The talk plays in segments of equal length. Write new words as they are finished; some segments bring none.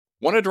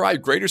Want to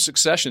drive greater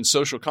success in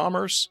social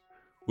commerce?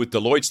 With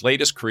Deloitte's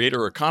latest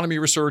creator economy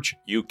research,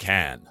 you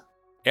can.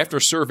 After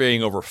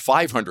surveying over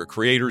 500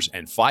 creators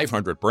and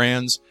 500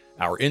 brands,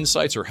 our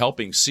insights are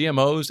helping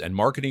CMOs and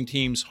marketing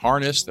teams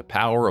harness the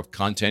power of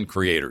content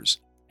creators.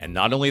 And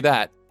not only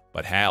that,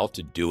 but how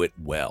to do it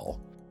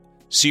well.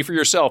 See for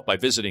yourself by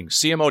visiting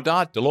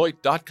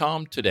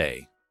cmo.deloitte.com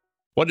today.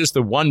 What is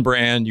the one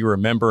brand you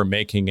remember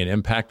making an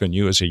impact on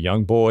you as a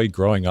young boy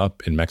growing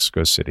up in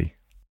Mexico City?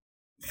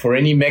 For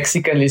any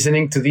Mexican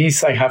listening to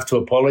this, I have to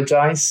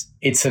apologize.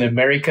 It's an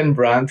American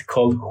brand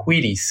called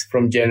Wheaties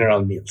from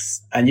General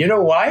Mills. And you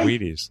know why?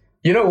 Wheaties.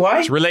 You know why?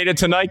 It's related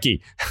to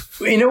Nike.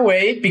 In a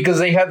way, because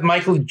they had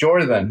Michael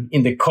Jordan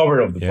in the cover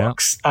of the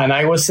box. And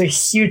I was a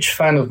huge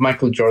fan of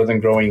Michael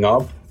Jordan growing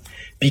up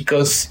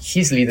because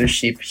his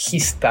leadership,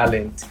 his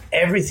talent,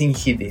 everything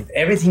he did,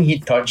 everything he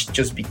touched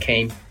just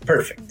became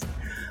perfect.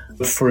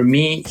 For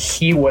me,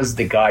 he was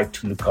the guy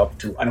to look up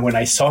to. And when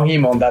I saw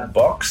him on that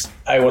box,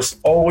 I was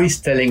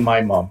always telling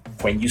my mom,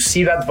 when you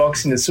see that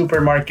box in the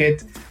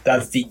supermarket,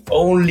 that's the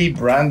only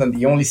brand and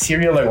the only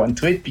cereal I want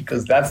to eat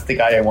because that's the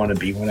guy I want to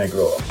be when I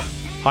grow up.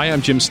 Hi,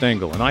 I'm Jim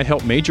Stengel, and I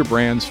help major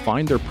brands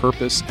find their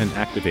purpose and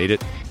activate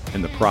it,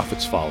 and the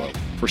profits follow.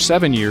 For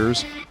 7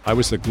 years, I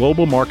was the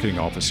global marketing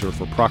officer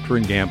for Procter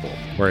 & Gamble,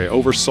 where I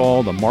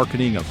oversaw the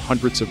marketing of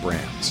hundreds of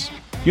brands.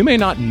 You may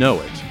not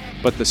know it,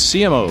 but the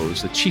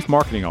CMOs, the chief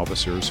marketing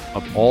officers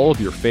of all of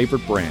your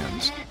favorite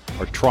brands,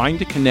 are trying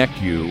to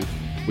connect you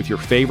with your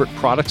favorite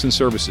products and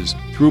services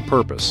through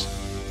purpose.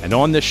 And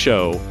on this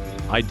show,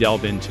 I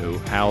delve into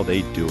how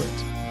they do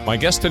it. My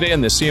guest today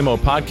on the CMO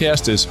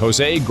podcast is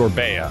Jose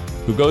Gorbea,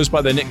 who goes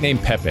by the nickname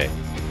Pepe.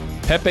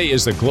 Pepe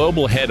is the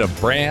global head of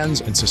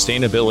brands and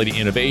sustainability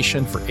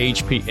innovation for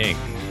HP Inc.,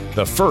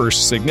 the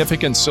first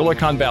significant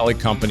Silicon Valley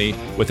company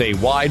with a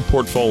wide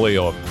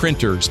portfolio of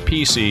printers,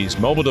 PCs,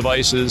 mobile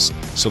devices,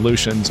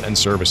 solutions, and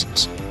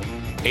services.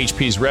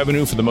 HP's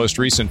revenue for the most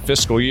recent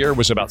fiscal year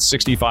was about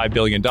 $65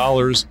 billion,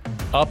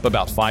 up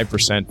about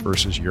 5%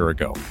 versus a year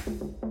ago.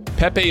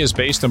 Pepe is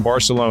based in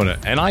Barcelona,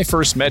 and I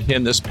first met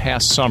him this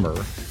past summer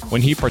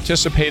when he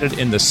participated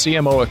in the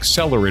CMO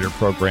Accelerator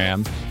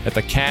program at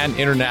the Cannes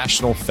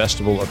International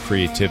Festival of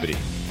Creativity.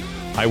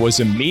 I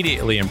was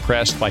immediately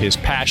impressed by his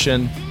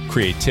passion,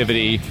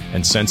 creativity,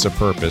 and sense of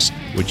purpose,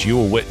 which you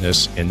will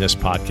witness in this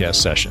podcast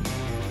session.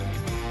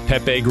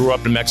 Pepe grew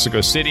up in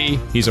Mexico City.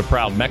 He's a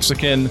proud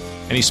Mexican,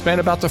 and he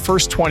spent about the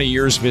first 20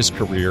 years of his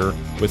career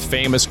with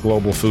famous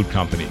global food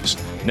companies,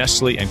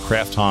 Nestle and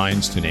Kraft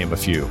Heinz, to name a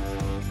few.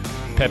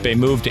 Pepe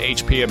moved to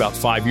HP about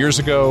 5 years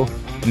ago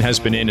and has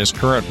been in his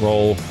current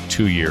role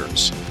 2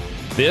 years.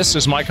 This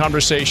is my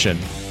conversation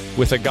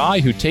with a guy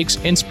who takes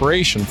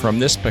inspiration from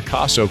this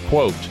Picasso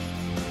quote: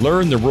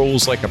 "Learn the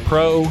rules like a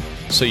pro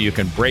so you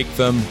can break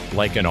them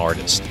like an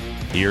artist."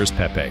 Here's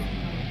Pepe.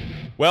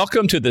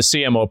 Welcome to the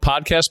CMO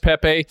podcast,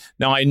 Pepe.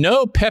 Now, I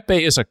know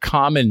Pepe is a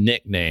common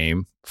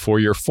nickname for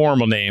your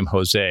formal name,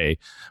 Jose,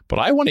 but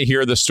I want to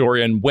hear the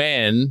story on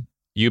when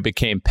you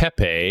became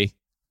Pepe,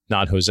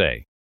 not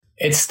Jose.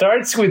 It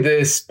starts with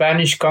the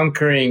Spanish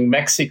conquering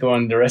Mexico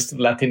and the rest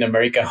of Latin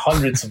America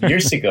hundreds of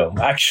years ago.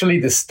 Actually,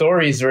 the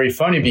story is very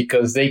funny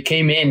because they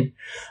came in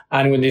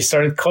and when they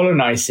started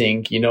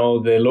colonizing,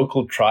 the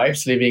local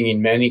tribes living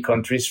in many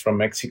countries from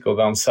Mexico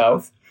down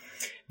south,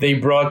 they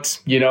brought,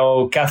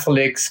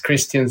 Catholics,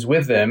 Christians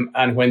with them.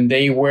 And when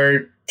they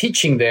were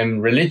teaching them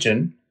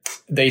religion,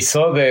 they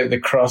saw the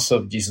cross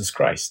of Jesus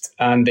Christ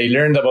and they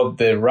learned about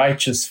the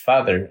righteous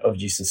father of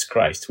Jesus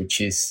Christ,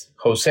 which is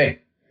Jose,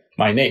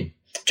 my name.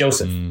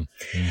 Joseph.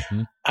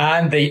 Mm-hmm.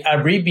 And they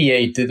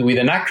abbreviated with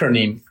an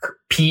acronym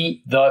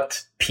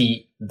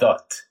P.P.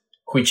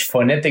 which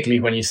phonetically,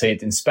 when you say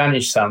it in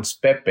Spanish, sounds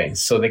Pepe.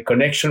 So the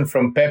connection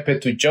from Pepe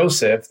to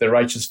Joseph, the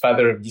righteous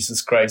father of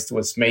Jesus Christ,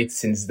 was made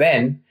since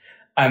then.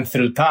 And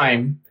through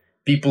time,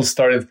 people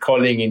started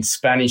calling in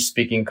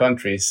Spanish-speaking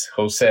countries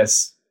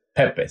Jose's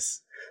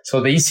Pepes. So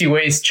the easy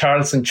way is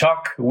Charles and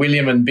Chuck,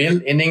 William and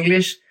Bill in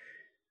English.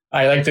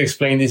 I like to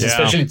explain this,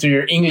 especially to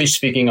your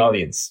English-speaking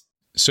audience.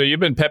 So you've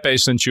been Pepe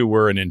since you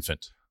were an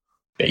infant?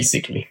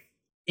 Basically.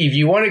 If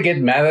you want to get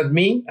mad at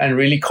me and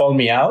really call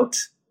me out,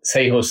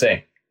 say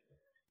Jose.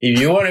 If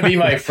you want to be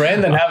my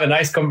friend and have a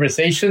nice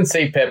conversation,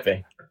 say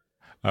Pepe.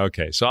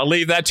 Okay, so I'll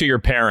leave that to your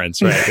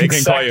parents, right? They can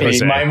Exactly. call you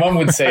Jose. My mom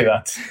would say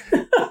that.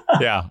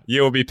 Yeah,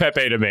 you will be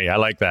Pepe to me. I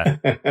like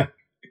that.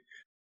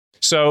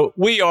 So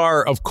we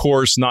are, of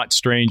course, not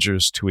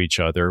strangers to each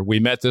other.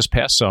 We met this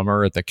past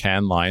summer at the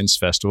Cannes Lions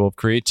Festival of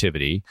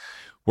Creativity,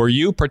 where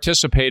you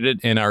participated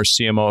in our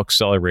CMO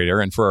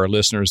Accelerator. And for our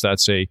listeners,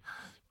 that's a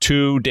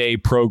 2-day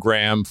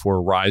program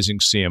for rising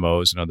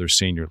CMOs and other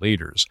senior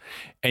leaders.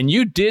 And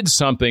you did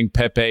something,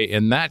 Pepe,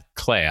 in that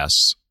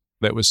class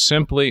that was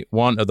simply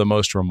one of the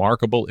most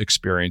remarkable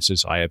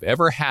experiences I have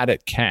ever had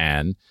at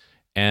Cannes,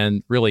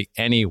 and really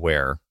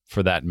anywhere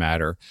for that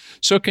matter.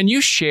 So can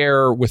you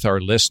share with our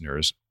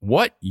listeners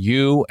what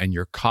you and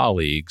your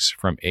colleagues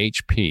from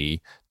HP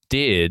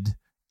did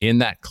in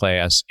that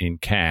class in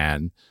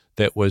Cannes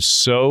that was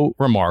so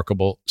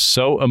remarkable,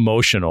 so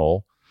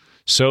emotional,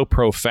 so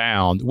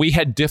profound. We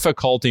had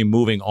difficulty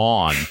moving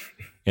on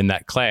in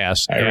that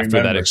class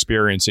after that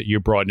experience that you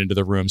brought into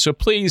the room. So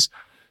please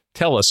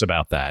tell us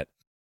about that.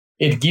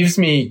 It gives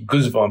me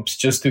goosebumps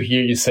just to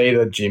hear you say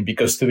that, Jim,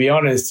 because to be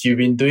honest, you've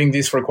been doing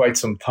this for quite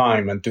some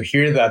time. And to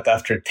hear that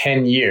after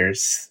 10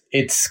 years,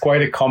 it's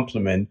quite a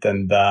compliment.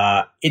 And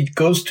it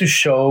goes to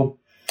show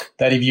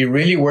that if you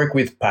really work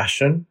with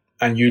passion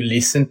and you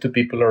listen to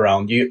people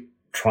around you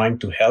trying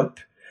to help,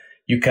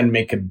 you can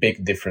make a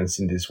big difference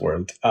in this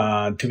world.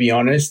 To be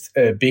honest,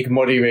 a big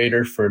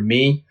motivator for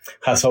me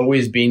has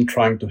always been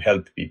trying to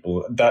help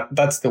people.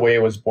 That's the way I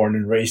was born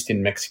and raised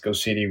in Mexico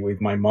City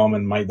with my mom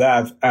and my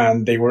dad.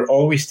 And they were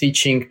always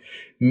teaching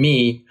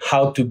me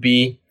how to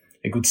be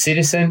a good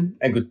citizen,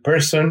 a good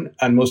person,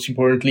 and most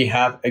importantly,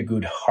 have a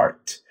good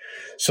heart.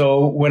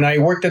 So when I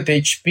worked at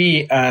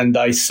HP and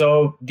I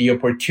saw the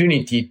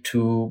opportunity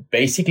to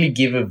basically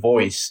give a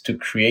voice to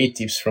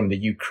creatives from the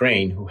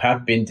Ukraine who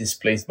have been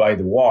displaced by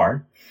the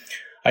war,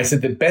 I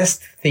said the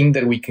best thing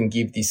that we can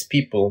give these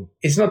people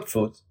is not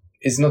food,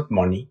 is not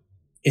money,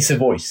 it's a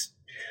voice.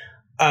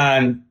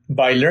 And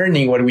by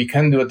learning what we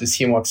can do at the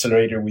CMO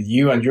Accelerator with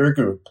you and your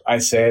group, I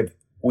said,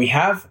 we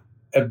have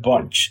a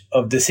bunch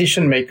of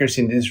decision makers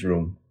in this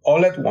room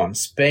all at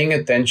once paying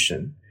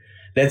attention.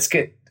 Let's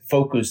get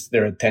focus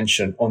their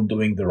attention on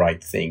doing the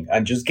right thing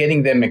and just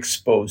getting them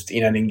exposed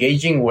in an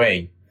engaging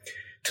way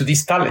to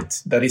this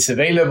talent that is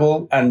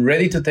available and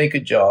ready to take a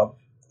job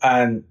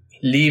and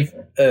live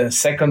a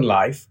second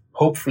life,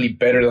 hopefully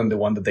better than the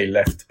one that they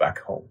left back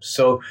home.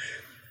 So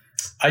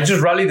I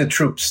just rally the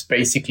troops.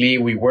 Basically,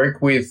 we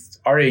work with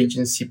our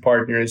agency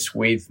partners,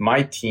 with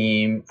my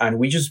team, and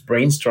we just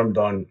brainstormed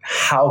on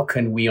how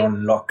can we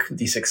unlock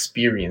this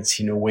experience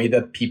in a way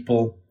that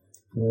people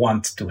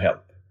want to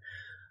help.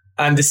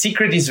 And the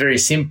secret is very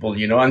simple,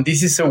 and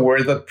this is a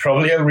word that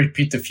probably I'll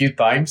repeat a few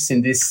times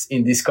in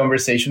this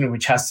conversation,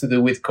 which has to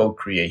do with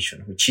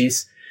co-creation, which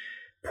is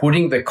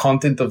putting the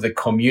content of the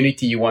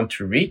community you want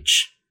to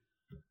reach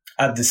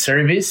at the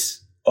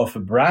service of a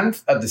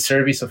brand, at the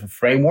service of a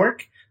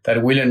framework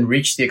that will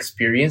enrich the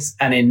experience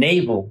and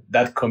enable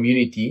that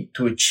community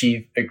to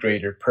achieve a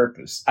greater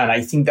purpose. And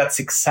I think that's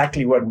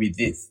exactly what we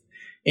did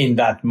in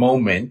that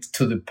moment,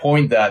 to the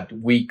point that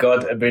we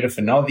got a bit of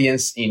an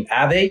audience in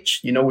Ad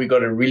Age. We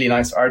got a really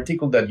nice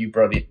article that you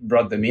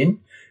brought them in.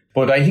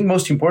 But I think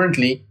most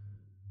importantly,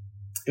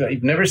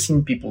 I've never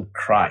seen people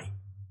cry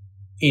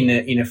in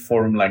a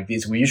forum like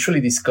this. We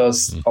usually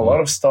discuss a lot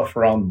of stuff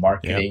around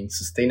marketing,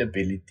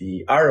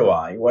 sustainability,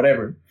 ROI,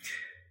 whatever.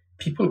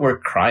 People were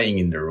crying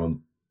in the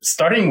room.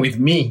 Starting with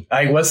me,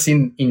 I was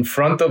in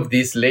front of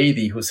this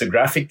lady who's a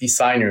graphic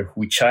designer,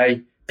 which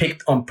I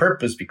picked on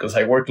purpose because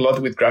I work a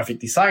lot with graphic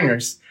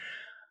designers.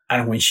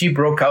 And when she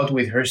broke out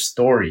with her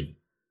story,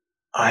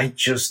 I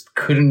just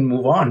couldn't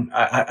move on.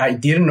 I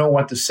didn't know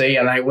what to say.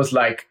 And I was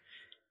like,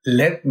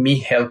 let me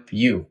help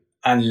you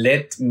and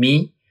let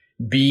me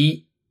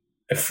be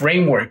a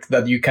framework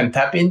that you can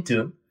tap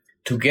into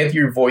to get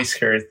your voice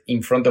heard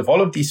in front of all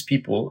of these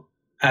people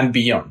and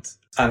beyond.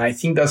 And I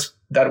think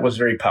that was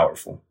very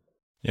powerful.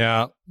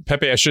 Yeah.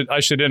 Pepe, I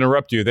should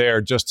interrupt you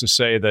there just to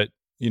say that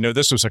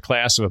this was a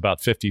class of about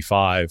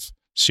 55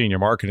 senior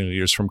marketing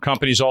leaders from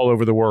companies all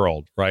over the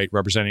world, right?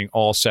 Representing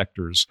all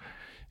sectors.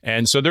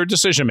 And so they're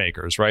decision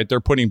makers, right?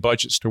 They're putting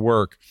budgets to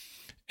work.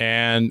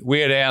 And we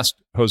had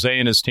asked Jose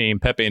and his team,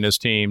 Pepe and his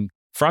team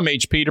from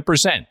HP to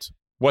present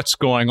what's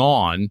going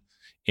on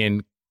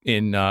in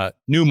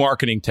new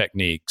marketing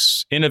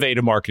techniques,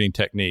 innovative marketing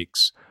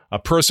techniques,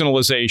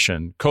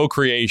 personalization,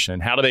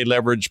 co-creation. How do they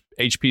leverage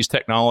HP's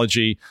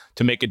technology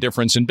to make a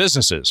difference in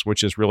businesses,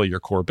 which is really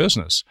your core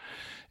business?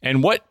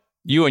 And what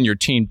you and your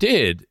team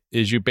did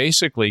is you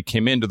basically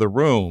came into the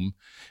room,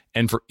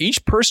 and for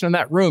each person in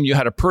that room, you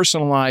had a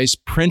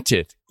personalized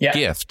printed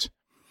gift,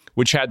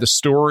 which had the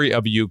story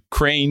of a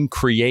Ukraine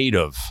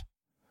creative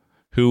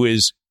who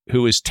is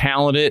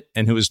talented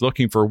and who is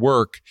looking for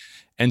work.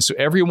 And so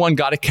everyone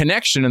got a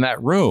connection in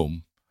that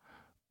room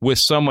with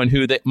someone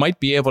who that might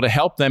be able to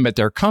help them at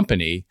their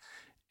company.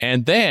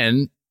 And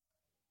then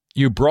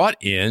you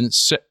brought in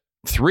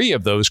 3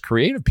 of those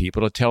creative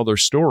people to tell their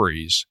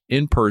stories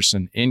in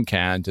person in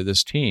Cannes to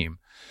this team.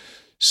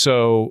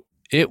 So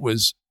it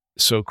was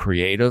so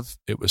creative.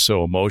 It was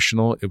so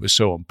emotional. It was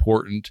so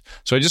important.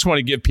 So I just want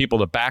to give people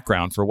the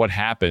background for what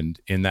happened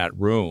in that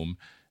room.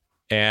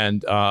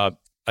 And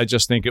I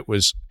just think it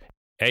was,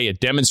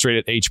 it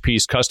demonstrated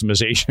HP's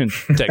customization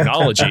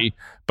technology,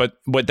 but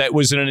that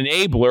was an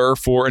enabler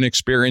for an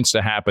experience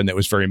to happen that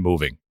was very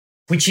moving.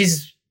 Which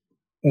is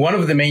one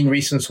of the main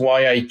reasons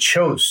why I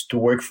chose to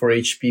work for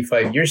HP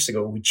 5 years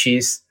ago, which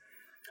is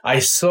I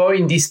saw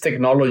in this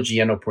technology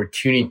an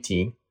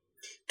opportunity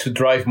to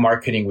drive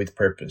marketing with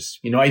purpose.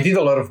 I did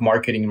a lot of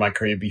marketing in my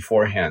career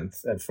beforehand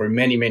for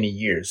many, many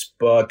years.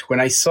 But when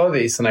I saw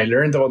this and I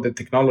learned about the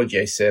technology,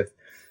 I said,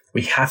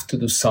 we have to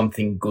do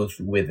something good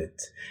with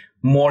it,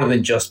 more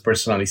than just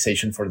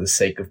personalization for the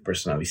sake of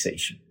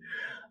personalization.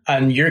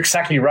 And you're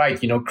exactly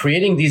right.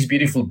 Creating these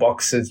beautiful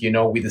boxes,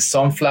 with the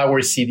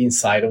sunflower seed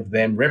inside of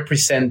them,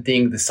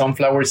 representing the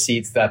sunflower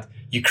seeds that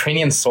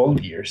Ukrainian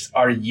soldiers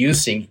are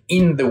using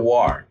in the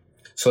war,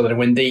 so that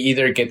when they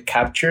either get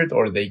captured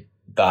or they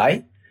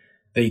die,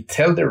 they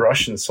tell the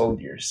Russian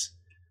soldiers,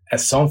 a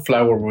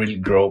sunflower will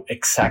grow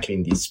exactly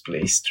in this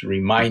place to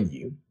remind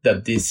you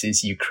that this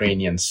is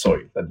Ukrainian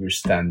soil that you're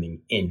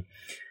standing in.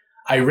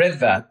 I read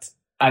that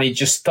and it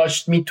just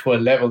touched me to a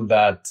level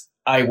that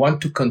I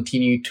want to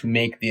continue to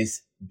make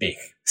this big,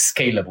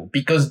 scalable,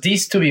 because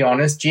this, to be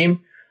honest,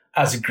 Jim,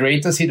 as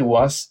great as it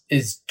was,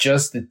 is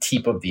just the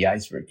tip of the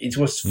iceberg. It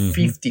was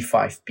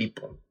 55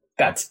 people.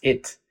 That's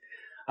it.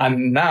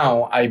 And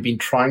now I've been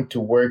trying to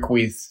work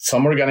with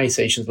some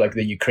organizations like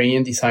the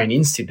Ukrainian Design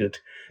Institute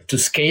to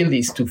scale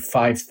this to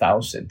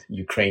 5,000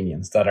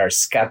 Ukrainians that are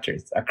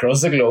scattered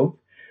across the globe,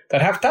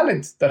 that have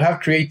talent, that have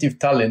creative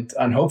talent.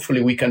 And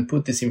hopefully we can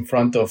put this in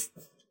front of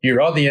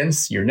your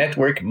audience, your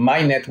network,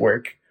 my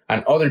network,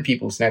 and other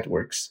people's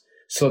networks,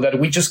 so that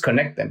we just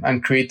connect them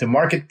and create a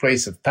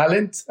marketplace of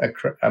talent,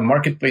 a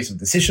marketplace of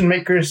decision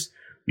makers.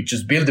 We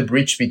just build a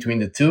bridge between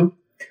the two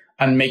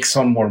and make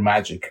some more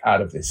magic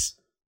out of this.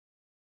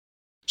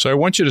 So I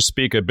want you to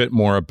speak a bit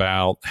more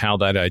about how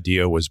that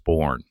idea was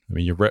born. I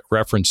mean, you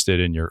referenced it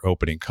in your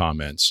opening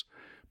comments.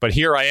 But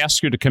here I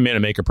asked you to come in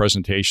and make a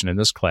presentation in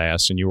this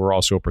class, and you were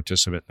also a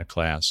participant in the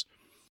class.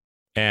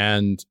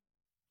 And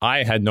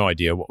I had no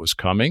idea what was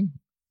coming,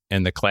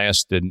 and the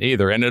class didn't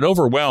either. And it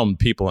overwhelmed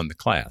people in the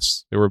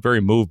class. They were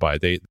very moved by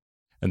it,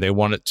 and they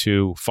wanted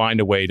to find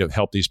a way to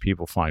help these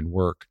people find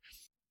work.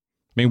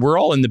 I mean, we're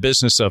all in the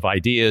business of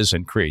ideas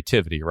and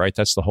creativity, right?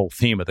 That's the whole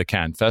theme of the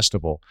Cannes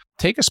Festival.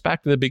 Take us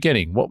back to the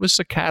beginning. What was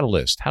the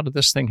catalyst? How did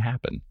this thing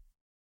happen?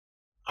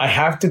 I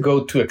have to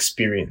go to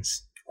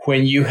experience.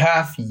 When you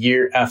have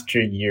year after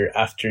year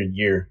after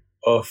year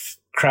of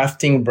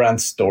crafting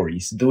brand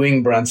stories,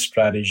 doing brand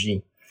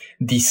strategy,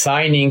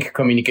 designing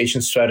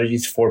communication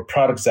strategies for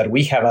products that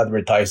we have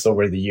advertised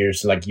over the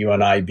years, like you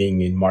and I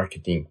being in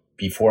marketing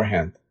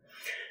beforehand,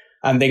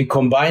 and then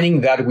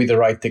combining that with the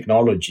right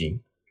technology,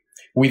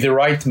 with the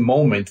right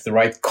moment, the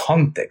right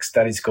context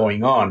that is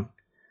going on,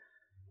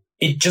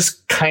 it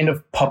just kind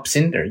of pops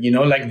in there,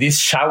 like this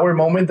shower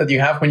moment that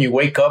you have when you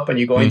wake up and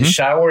you go in the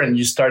shower and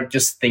you start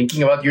just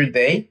thinking about your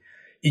day.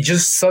 It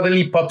just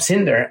suddenly pops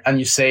in there and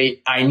you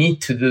say, I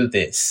need to do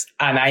this.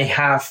 And I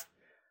have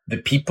the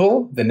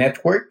people, the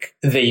network,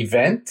 the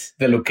event,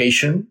 the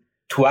location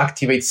to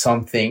activate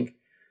something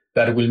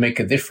that will make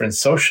a difference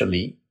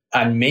socially.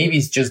 And maybe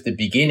it's just the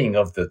beginning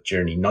of the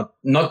journey, not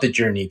the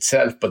journey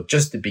itself, but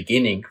just the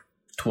beginning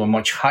to a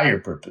much higher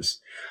purpose.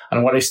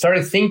 And what I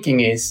started thinking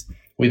is,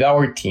 with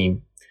our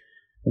team,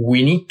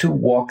 we need to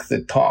walk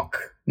the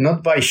talk,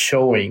 not by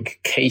showing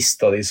case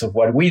studies of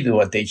what we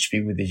do at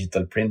HP with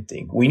digital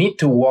printing. We need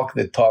to walk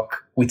the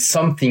talk with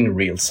something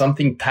real,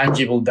 something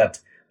tangible that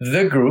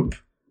the group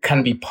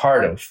can be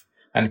part of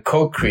and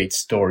co-create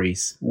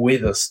stories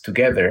with us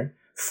together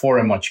for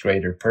a much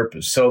greater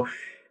purpose. So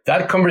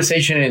that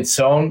conversation in its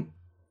own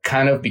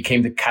kind of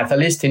became the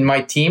catalyst in my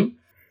team.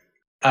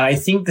 And I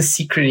think the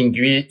secret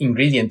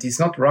ingredient is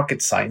not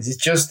rocket science. It's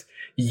just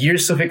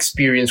years of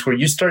experience where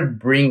you start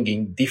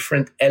bringing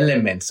different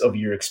elements of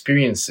your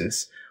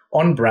experiences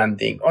on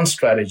branding, on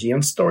strategy,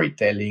 on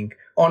storytelling,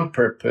 on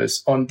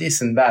purpose, on this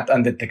and that.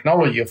 And the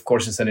technology, of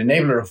course, is an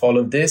enabler of all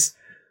of this.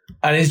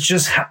 And it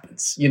just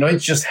happens, it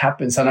just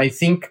happens. And I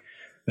think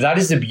that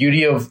is the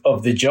beauty of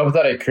the job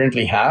that I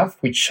currently have,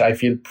 which I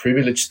feel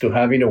privileged to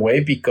have in a way,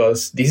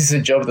 because this is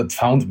a job that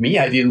found me.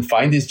 I didn't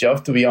find this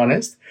job, to be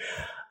honest.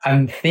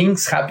 And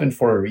things happen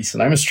for a reason.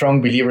 I'm a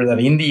strong believer that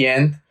in the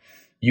end,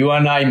 you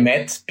and I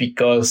met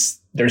because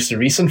there's a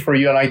reason for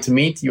you and I to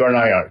meet. You and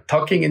I are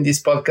talking in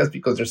this podcast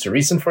because there's a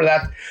reason for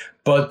that.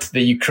 But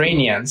the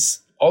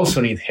Ukrainians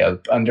also need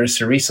help. And there's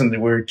a reason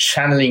that we're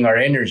channeling our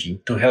energy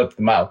to help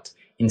them out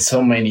in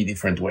so many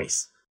different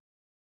ways.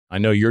 I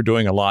know you're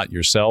doing a lot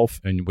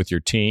yourself and with your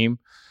team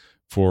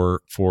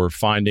for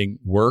finding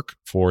work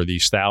for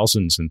these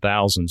thousands and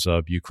thousands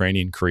of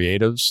Ukrainian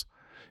creatives.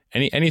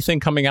 Anything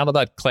coming out of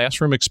that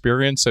classroom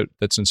experience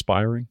that's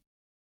inspiring?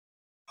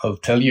 I'll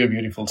tell you a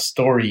beautiful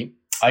story.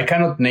 I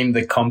cannot name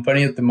the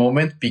company at the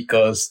moment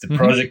because the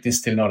project is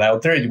still not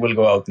out there. It will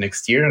go out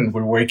next year and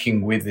we're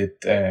working with it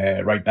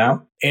right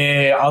now.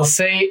 I'll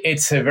say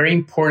it's a very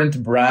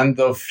important brand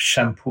of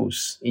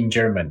shampoos in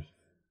Germany.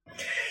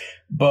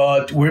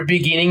 But we're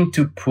beginning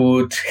to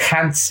put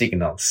hand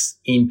signals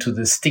into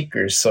the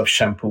stickers of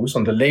shampoos,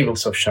 on the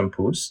labels of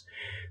shampoos,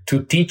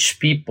 to teach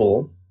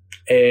people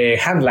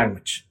hand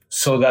language.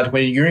 So that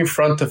when you're in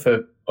front of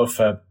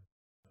a,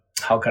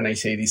 how can I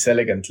say this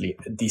elegantly,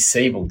 a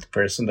disabled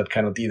person that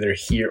cannot either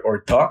hear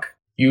or talk,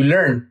 you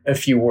learn a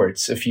few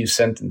words, a few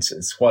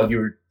sentences while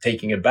you're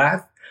taking a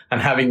bath and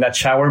having that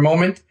shower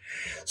moment.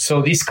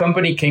 So this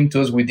company came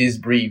to us with this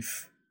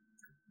brief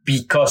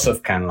because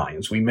of Cannes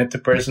Lions. We met the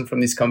person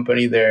from this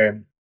company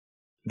there.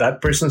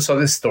 That person saw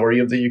the story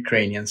of the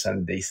Ukrainians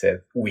and they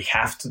said, we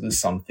have to do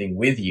something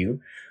with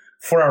you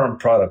for our own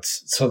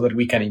products so that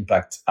we can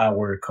impact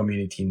our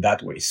community in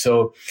that way.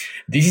 So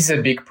this is a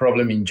big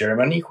problem in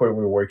Germany where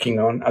we're working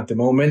on at the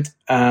moment.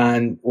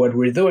 And what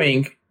we're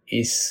doing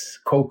is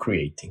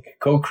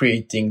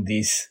co-creating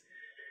these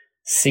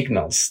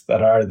signals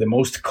that are the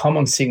most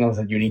common signals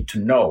that you need to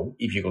know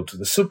if you go to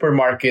the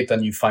supermarket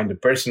and you find a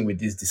person with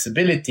this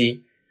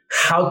disability,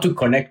 how to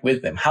connect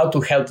with them, how to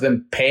help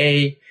them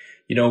pay,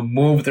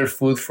 move their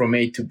food from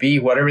A to B,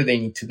 whatever they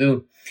need to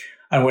do.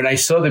 And when I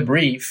saw the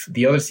brief,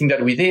 the other thing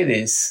that we did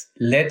is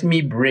let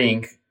me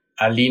bring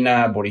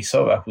Alina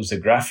Borisova, who's the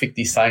graphic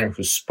designer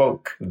who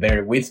spoke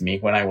there with me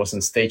when I was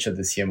on stage at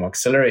the CMO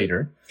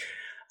Accelerator,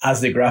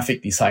 as the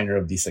graphic designer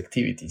of this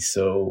activity.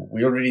 So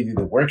we already did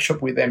a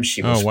workshop with them.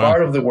 She was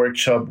part of the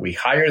workshop. We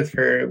hired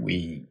her.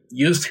 We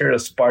used her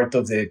as part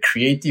of the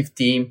creative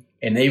team,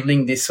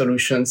 enabling these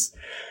solutions.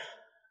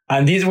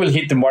 And this will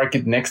hit the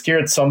market next year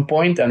at some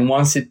point. And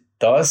once it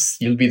does,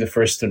 you'll be the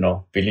first to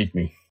know, believe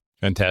me.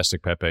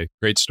 Fantastic, Pepe.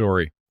 Great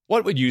story.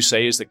 What would you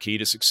say is the key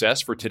to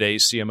success for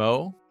today's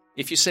CMO?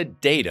 If you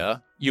said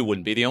data, you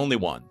wouldn't be the only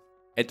one.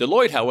 At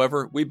Deloitte,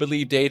 however, we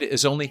believe data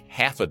is only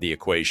half of the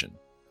equation.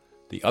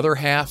 The other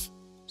half,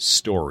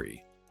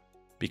 story.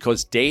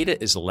 Because data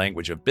is the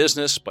language of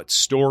business, but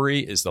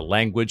story is the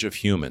language of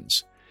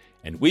humans.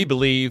 And we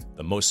believe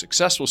the most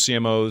successful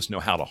CMOs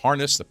know how to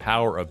harness the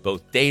power of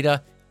both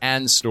data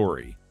and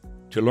story.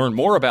 To learn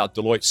more about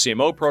Deloitte's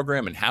CMO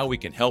program and how we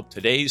can help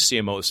today's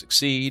CMOs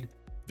succeed,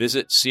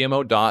 visit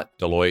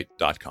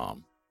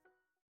cmo.deloitte.com.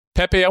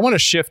 Pepe, I want to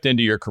shift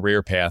into your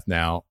career path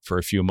now for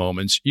a few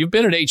moments. You've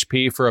been at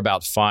HP for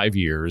about 5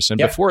 years, and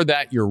before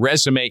that, your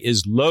resume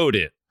is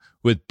loaded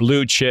with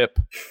blue chip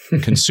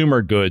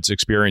consumer goods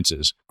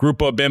experiences.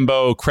 Grupo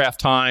Bimbo,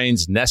 Kraft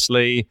Heinz,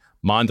 Nestle,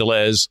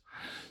 Mondelez.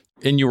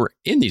 And you were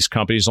in these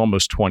companies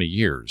almost 20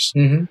 years.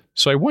 Mm-hmm.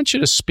 So I want you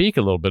to speak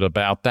a little bit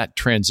about that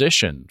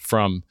transition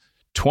from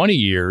 20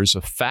 years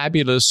of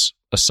fabulous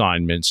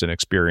assignments and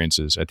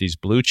experiences at these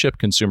blue chip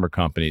consumer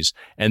companies.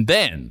 And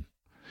then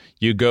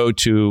you go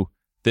to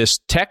this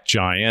tech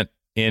giant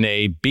in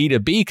a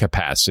B2B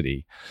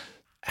capacity.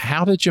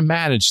 How did you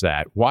manage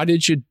that? Why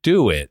did you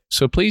do it?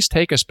 So please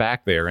take us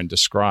back there and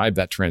describe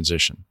that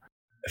transition.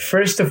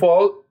 First of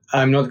all,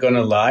 I'm not going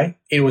to lie.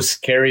 It was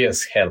scary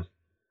as hell.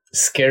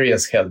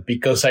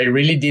 Because I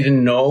really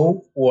didn't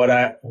know what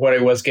I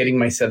was getting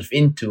myself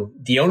into.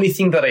 The only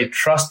thing that I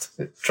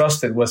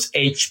trusted was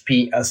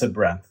HP as a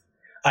brand.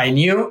 I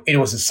knew it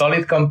was a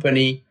solid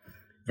company,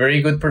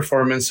 very good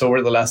performance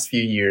over the last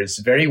few years,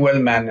 very well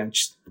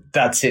managed.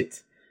 That's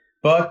it.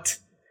 But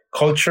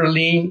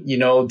culturally,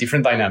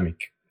 different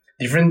dynamic.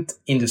 Different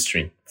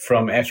industry,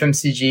 from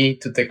FMCG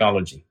to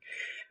technology.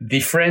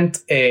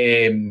 Different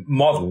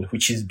model,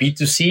 which is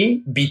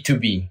B2C,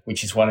 B2B,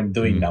 which is what I'm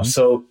doing now.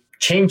 So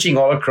changing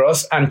all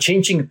across and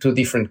changing to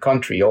different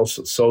country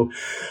also. So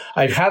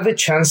I've had the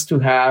chance to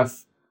have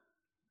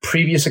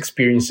previous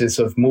experiences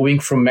of moving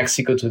from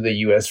Mexico to the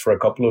US for a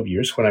couple of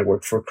years when I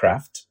worked for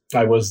Kraft.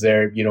 I was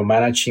there,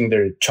 managing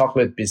their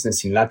chocolate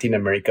business in Latin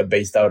America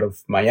based out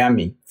of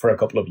Miami for a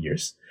couple of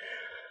years.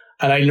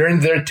 And I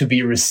learned there to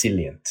be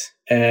resilient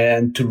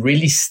and to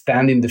really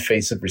stand in the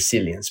face of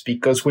resilience.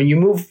 Because when you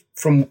move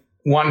from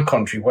one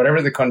country,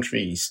 whatever the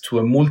country is, to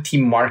a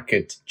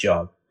multi-market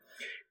job,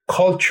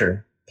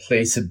 culture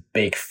plays a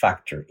big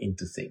factor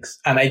into things.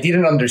 And I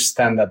didn't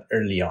understand that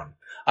early on.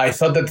 I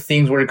thought that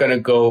things were going to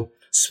go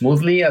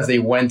smoothly as they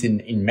went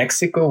in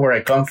Mexico, where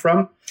I come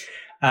from.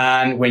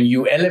 And when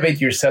you elevate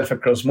yourself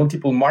across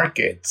multiple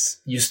markets,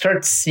 you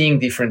start seeing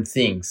different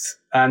things.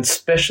 And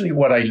especially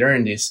what I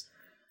learned is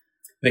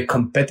the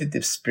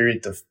competitive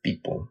spirit of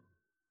people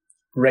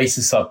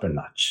raises up a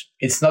notch.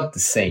 It's not the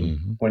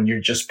same when you're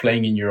just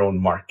playing in your own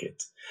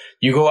market.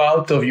 You go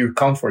out of your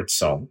comfort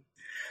zone.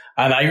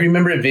 And I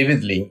remember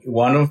vividly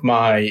one of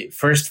my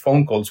first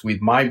phone calls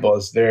with my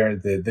boss there,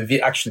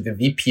 the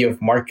VP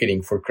of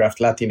marketing for Kraft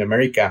Latin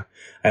America,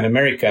 an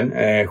American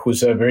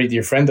who's a very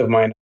dear friend of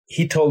mine.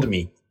 He told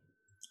me,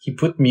 he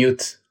put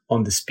mute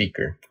on the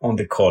speaker on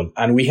the call.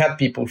 And we had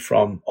people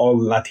from all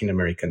Latin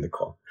America in the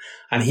call.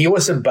 And he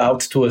was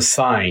about to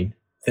assign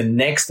the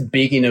next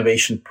big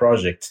innovation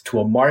project to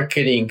a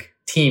marketing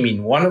team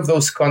in one of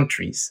those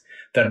countries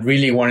that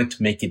really wanted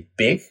to make it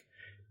big,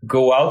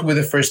 go out with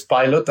the first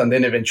pilot, and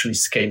then eventually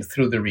scale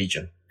through the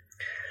region.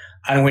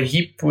 And when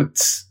he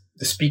puts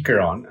the speaker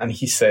on and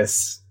he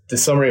says the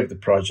summary of the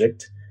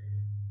project,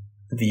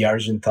 the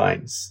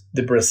Argentines,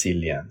 the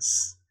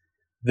Brazilians,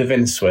 the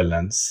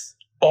Venezuelans,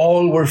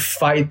 all were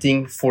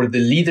fighting for the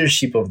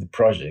leadership of the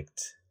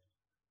project.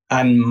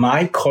 And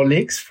my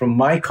colleagues from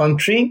my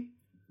country,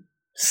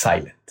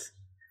 silent.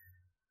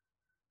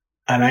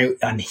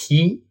 And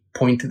he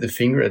pointed the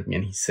finger at me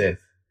and he said,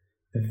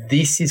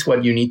 this is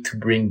what you need to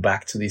bring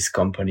back to this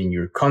company in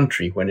your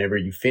country whenever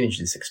you finish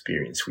this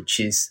experience, which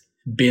is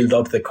build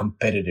up the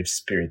competitive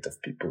spirit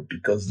of people,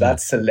 because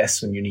that's a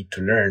lesson you need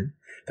to learn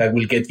that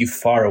will get you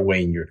far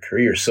away in your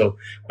career. So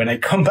when I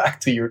come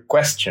back to your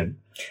question,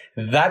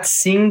 that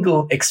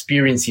single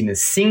experience in a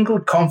single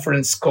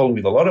conference call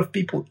with a lot of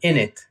people in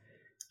it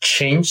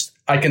changed,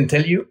 I can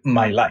tell you,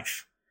 my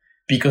life,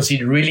 because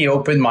it really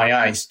opened my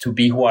eyes to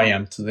be who I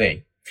am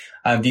today.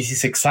 And this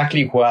is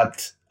exactly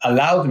what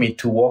allowed me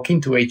to walk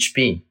into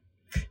HP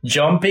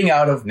jumping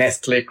out of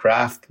Nestle,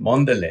 Kraft,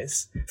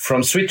 Mondelez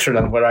from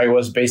Switzerland, where I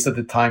was based at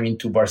the time,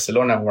 into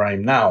Barcelona, where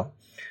I'm now,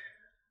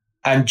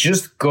 and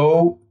just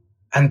go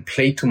and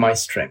play to my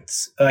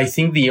strengths. I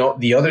think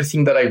the other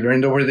thing that I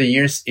learned over the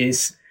years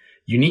is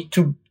you need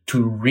to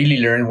really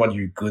learn what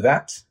you're good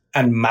at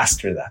and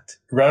master that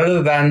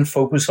rather than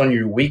focus on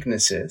your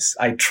weaknesses.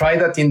 I tried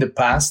that in the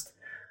past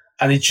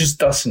and it just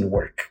doesn't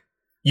work.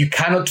 You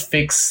cannot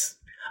fix,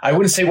 I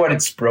wouldn't say what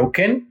it's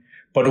broken,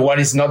 but what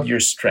is not your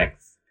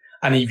strength.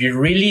 And if you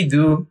really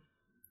do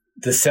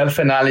the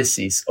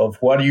self-analysis of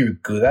what you're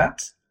good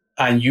at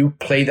and you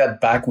play that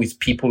back with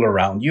people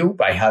around you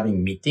by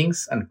having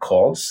meetings and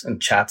calls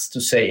and chats to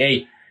say,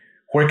 hey,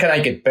 where can I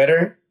get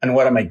better and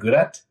what am I good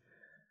at?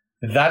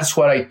 That's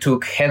what I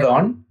took head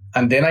on.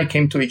 And then I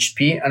came to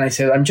HP and I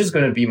said, I'm just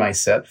going to be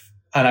myself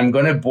and I'm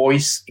going to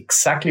voice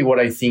exactly what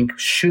I think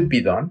should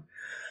be done.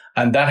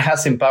 And that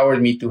has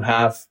empowered me to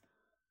have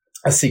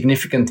a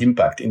significant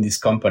impact in this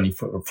company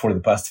for the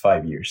past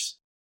 5 years.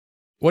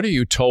 What are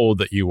you told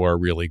that you are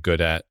really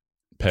good at,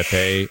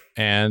 Pepe?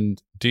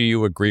 And do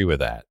you agree with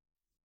that?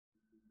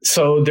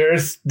 So there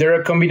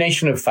are a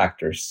combination of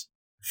factors.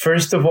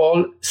 First of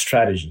all,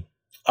 strategy.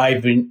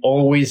 I've been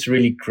always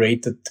really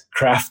great at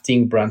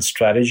crafting brand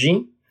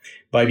strategy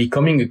by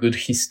becoming a good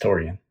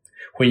historian.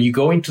 When you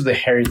go into the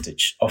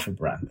heritage of a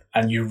brand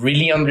and you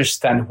really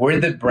understand where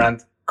the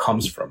brand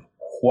comes from,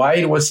 why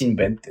it was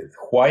invented,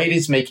 why it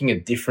is making a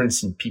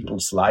difference in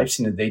people's lives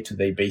in a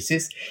day-to-day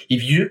basis,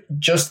 if you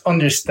just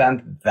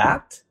understand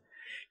that,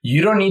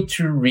 you don't need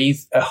to read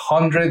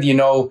 100,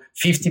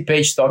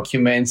 50-page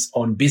documents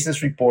on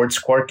business reports,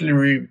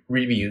 quarterly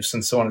reviews,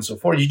 and so on and so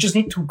forth. You just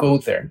need to go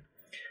there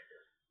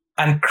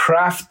and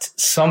craft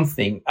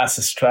something as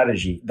a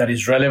strategy that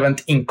is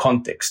relevant in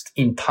context,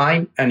 in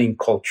time, and in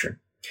culture.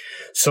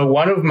 So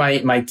one of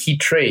my key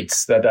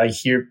traits that I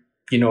hear,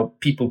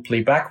 people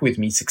play back with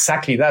me is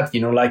exactly that.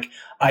 Like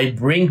I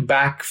bring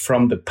back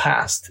from the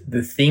past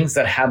the things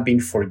that have been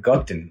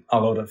forgotten,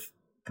 a lot of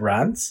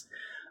brands.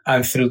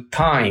 And through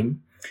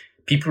time,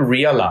 people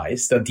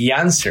realize that the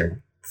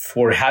answer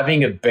for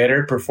having a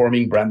better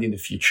performing brand in the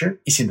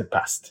future is in the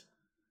past.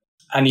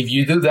 And if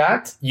you do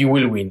that, you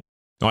will win.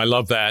 No, I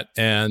love that.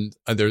 And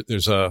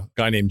there's a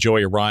guy named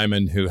Joey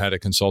Ryman who had a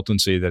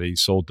consultancy that he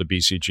sold to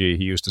BCG.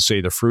 He used to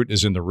say the fruit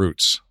is in the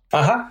roots.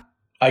 I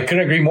couldn't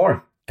agree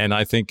more. And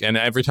I think, and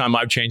every time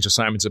I've changed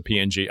assignments at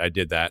P&G, I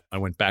did that. I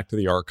went back to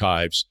the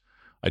archives.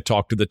 I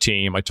talked to the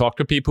team. I talked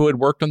to people who had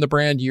worked on the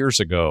brand years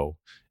ago.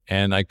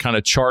 And I kind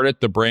of charted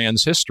the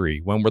brand's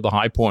history. When were the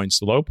high points,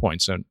 the low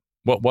points? And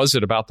what was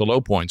it about the low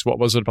points? What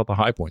was it about the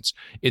high points?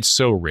 It's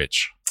so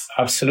rich.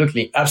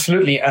 Absolutely.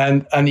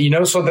 And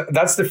so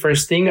that's the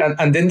first thing.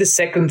 And then the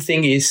second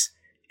thing is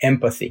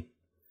empathy.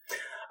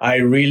 I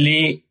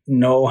really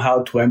know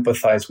how to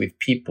empathize with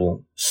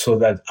people so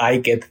that I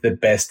get the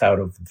best out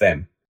of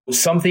them.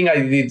 Something I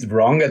did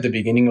wrong at the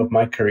beginning of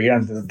my career,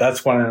 and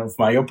that's one of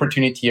my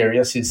opportunity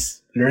areas,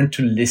 is learn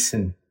to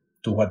listen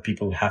to what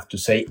people have to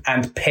say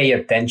and pay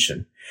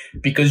attention,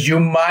 because you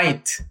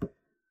might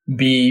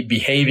be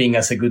behaving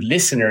as a good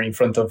listener in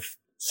front of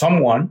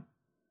someone,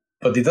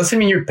 but it doesn't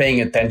mean you're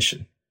paying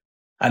attention.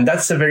 And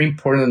that's a very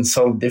important and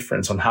subtle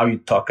difference on how you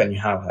talk and you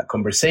have a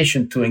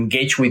conversation to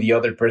engage with the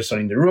other person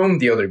in the room,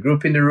 the other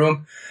group in the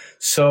room.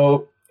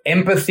 So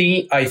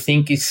empathy, I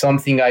think, is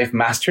something I've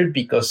mastered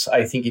because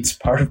I think it's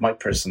part of my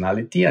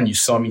personality. And you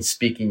saw me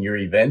speak in your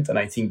event. And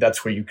I think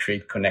that's where you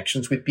create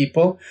connections with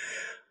people.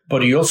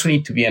 But you also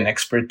need to be an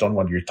expert on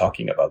what you're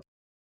talking about.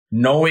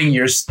 Knowing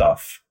your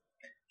stuff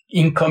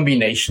in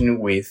combination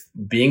with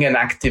being an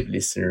active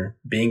listener,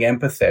 being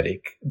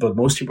empathetic, but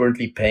most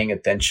importantly, paying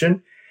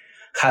attention,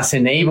 has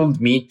enabled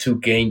me to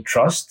gain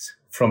trust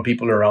from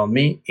people around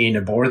me in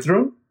a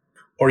boardroom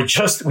or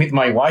just with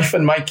my wife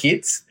and my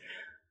kids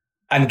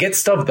and get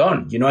stuff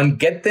done, and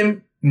get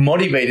them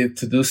motivated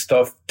to do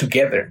stuff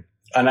together.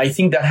 And I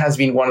think that has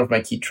been one of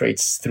my key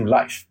traits through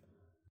life.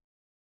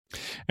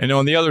 And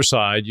on the other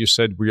side, you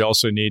said we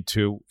also need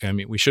to,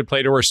 we should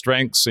play to our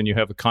strengths and you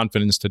have the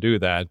confidence to do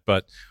that,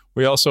 but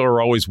we also are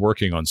always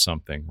working on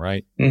something,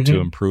 right? Mm-hmm. To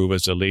improve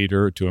as a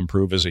leader, to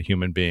improve as a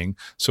human being.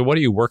 So what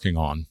are you working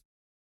on?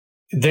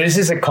 This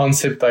is a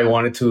concept I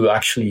wanted to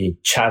actually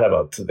chat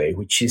about today,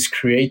 which is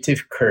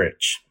creative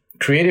courage.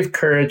 Creative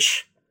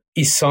courage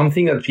is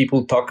something that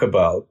people talk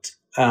about,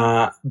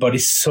 but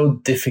it's so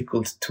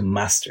difficult to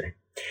master,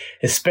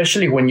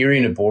 especially when you're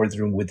in a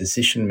boardroom with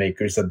decision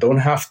makers that don't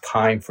have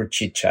time for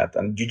chit chat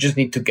and you just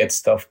need to get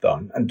stuff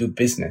done and do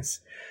business.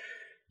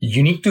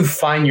 You need to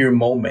find your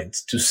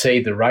moment to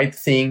say the right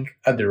thing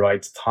at the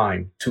right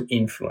time to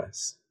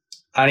influence.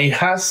 And it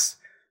has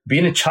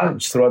been a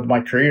challenge throughout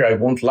my career. I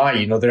won't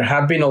lie. There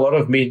have been a lot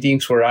of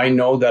meetings where I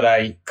know that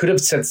I could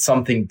have said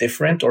something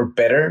different or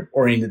better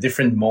or in a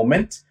different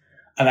moment.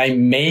 And I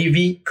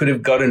maybe could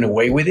have gotten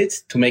away with it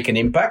to make an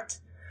impact.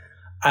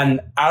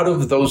 And out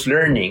of those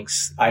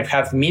learnings, I've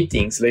had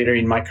meetings later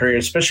in my career,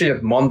 especially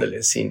at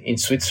Mondelez in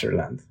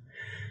Switzerland,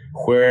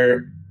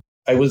 where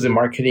I was the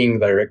marketing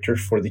director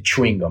for the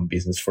chewing gum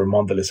business for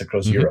Mondelez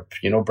across Europe.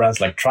 Brands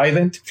like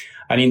Trident.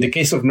 And in the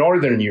case of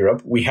Northern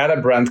Europe, we had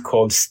a brand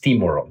called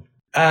Steamroll.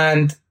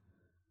 And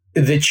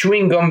the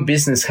chewing gum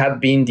business has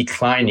been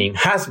declining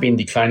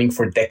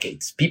for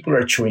decades. People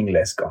are chewing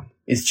less gum.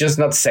 It's just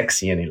not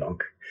sexy any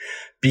longer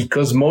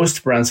because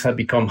most brands have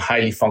become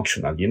highly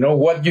functional. You know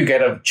what you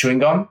get out of chewing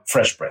gum?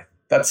 Fresh breath.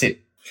 That's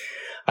it.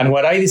 And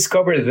what I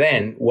discovered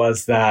then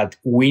was that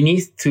we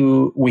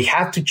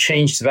had to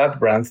change that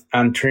brand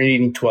and turn it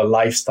into a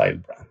lifestyle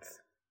brand.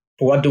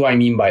 What do I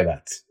mean by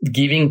that?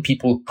 Giving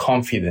people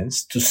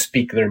confidence to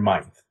speak their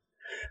mind.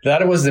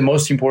 That was the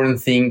most important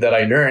thing that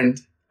I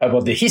learned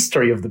about the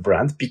history of the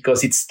brand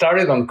because it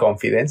started on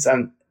confidence.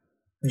 And,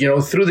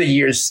 through the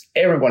years,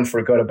 everyone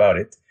forgot about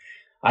it.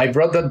 I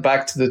brought that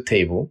back to the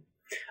table.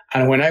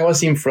 And when I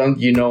was in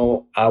front,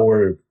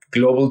 our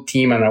global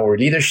team and our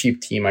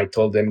leadership team, I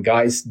told them,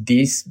 guys,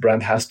 this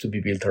brand has to be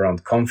built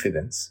around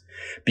confidence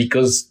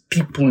because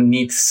people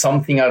need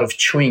something out of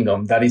chewing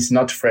gum that is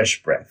not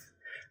fresh breath,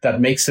 that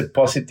makes a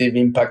positive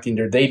impact in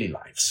their daily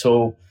life.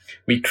 So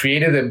we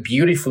created a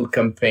beautiful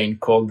campaign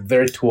called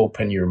Dare to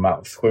Open Your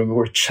Mouth, where we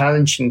were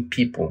challenging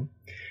people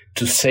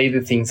to say the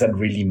things that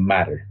really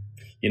matter,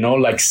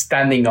 like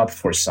standing up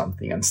for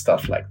something and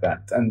stuff like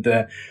that. And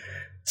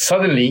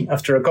suddenly,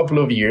 after a couple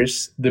of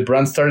years, the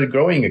brand started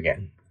growing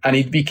again. And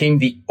it became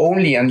the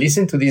only, and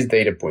listen to this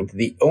data point,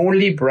 the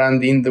only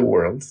brand in the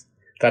world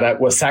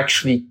that was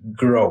actually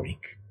growing,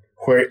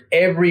 where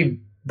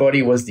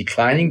everybody was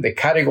declining, the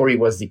category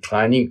was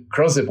declining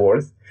across the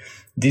board.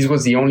 This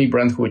was the only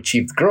brand who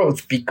achieved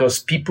growth because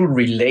people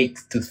relate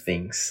to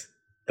things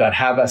that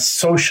have a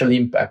social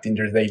impact in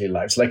their daily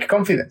lives, like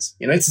confidence.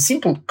 It's a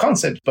simple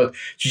concept, but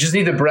you just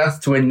need a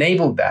brand to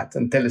enable that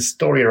and tell a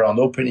story around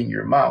opening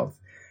your mouth.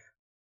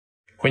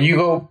 When you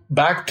go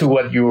back to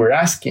what you were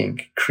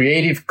asking,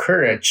 creative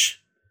courage,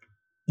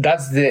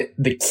 that's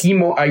the key.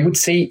 I would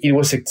say it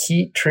was a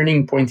key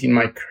turning point in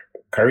my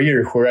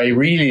career where I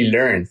really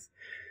learned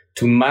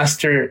to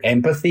master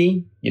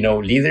empathy,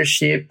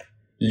 leadership,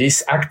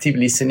 active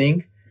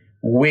listening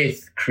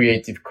with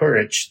creative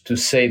courage to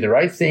say the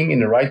right thing in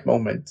the right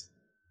moment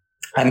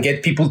and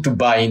get people to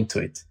buy into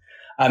it.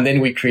 And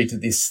then we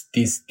created this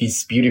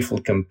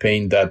beautiful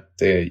campaign that,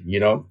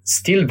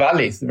 still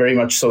valid very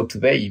much so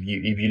today.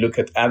 If you look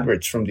at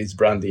adverts from this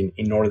brand in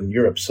Northern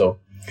Europe. So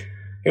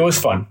it was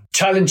fun,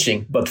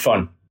 challenging, but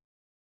fun.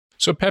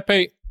 So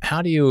Pepe,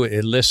 how do you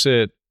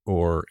elicit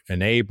or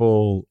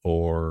enable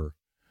or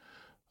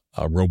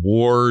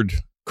reward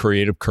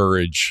creative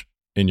courage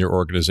in your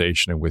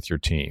organization and with your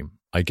team?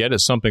 I get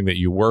it's something that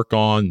you work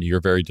on.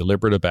 You're very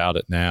deliberate about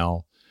it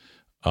now.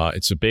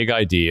 It's a big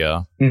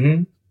idea.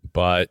 Mm-hmm.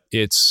 But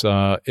it's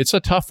a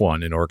tough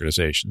one in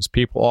organizations.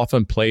 People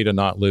often play to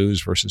not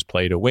lose versus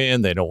play to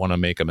win. They don't want to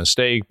make a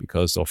mistake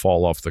because they'll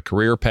fall off the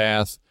career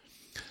path.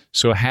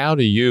 So how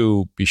do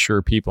you be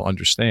sure people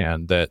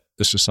understand that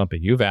this is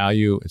something you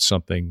value, it's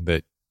something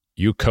that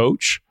you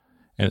coach,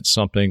 and it's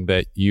something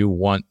that you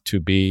want to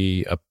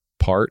be a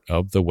part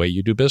of the way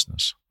you do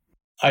business?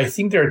 I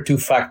think there are two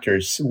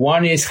factors.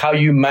 One is how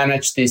you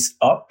manage this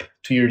up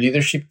to your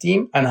leadership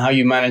team and how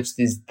you manage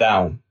this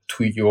down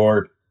to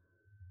your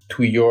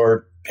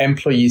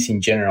employees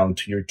in general, and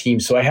to your team.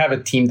 So I have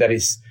a team that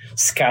is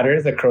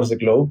scattered across the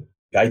globe.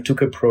 I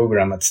took a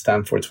program at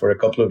Stanford for a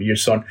couple of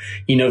years on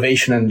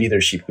innovation and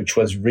leadership, which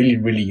was really,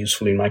 really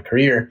useful in my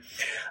career.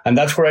 And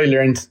that's where I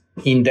learned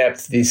in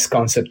depth this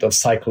concept of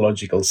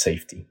psychological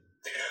safety.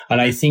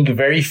 And I think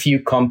very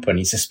few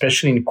companies,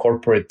 especially in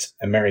corporate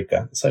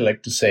America, as I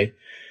like to say,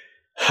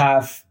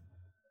 have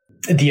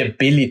the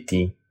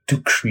ability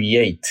to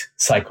create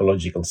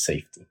psychological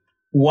safety.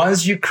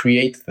 Once you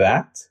create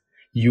that,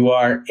 you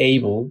are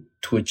able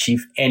to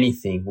achieve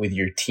anything with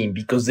your team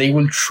because they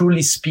will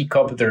truly speak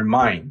up their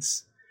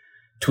minds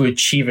to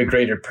achieve a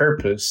greater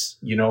purpose,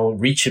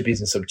 reach a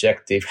business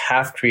objective,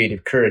 have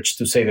creative courage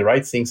to say the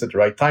right things at the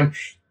right time,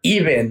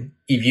 even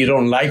if you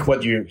don't like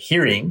what you're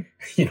hearing,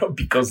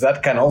 because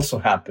that can also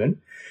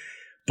happen.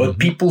 But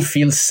people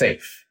feel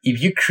safe.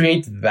 If you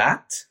create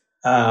that,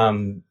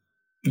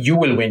 you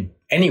will win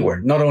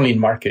anywhere, not only in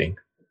marketing.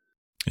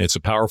 It's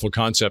a powerful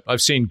concept.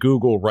 I've seen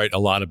Google write a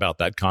lot about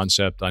that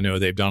concept. I know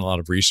they've done a lot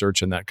of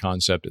research in that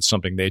concept. It's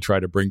something they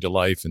try to bring to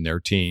life in their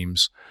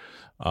teams.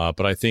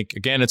 But I think,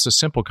 again, it's a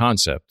simple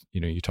concept.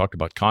 You talked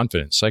about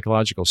confidence,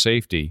 psychological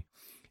safety.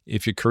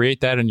 If you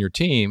create that in your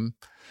team,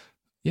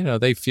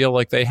 they feel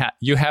like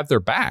you have their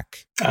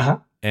back,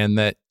 and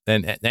that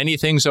then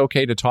anything's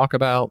okay to talk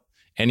about,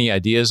 any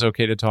ideas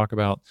okay to talk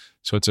about.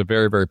 So it's a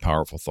very, very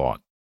powerful thought.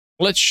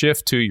 Let's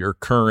shift to your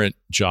current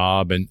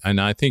job, and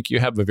I think you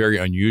have a very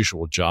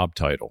unusual job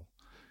title.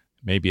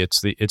 Maybe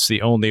it's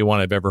the only one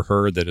I've ever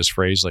heard that is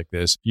phrased like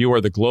this. You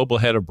are the global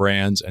head of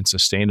brands and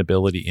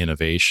sustainability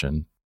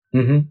innovation.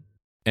 Mm-hmm.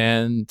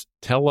 And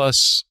tell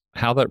us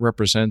how that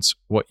represents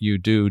what you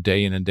do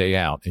day in and day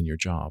out in your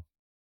job.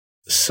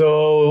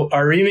 So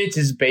our remit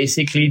is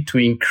basically to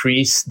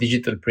increase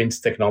digital print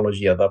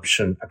technology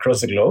adoption across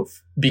the globe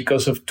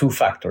because of two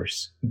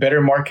factors: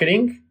 better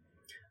marketing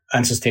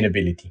and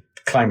sustainability.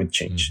 climate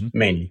change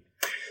mainly.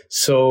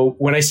 So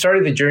when I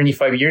started the journey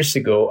 5 years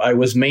ago, I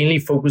was mainly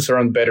focused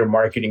around better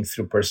marketing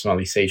through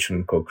personalization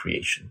and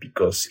co-creation,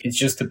 because it's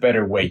just a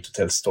better way to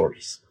tell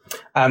stories.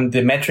 And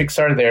the metrics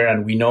are there,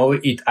 and we know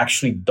it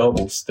actually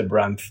doubles the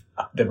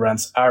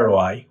brand's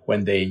ROI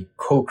when they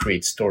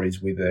co-create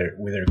stories with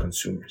their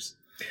consumers.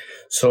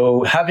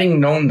 So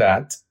having known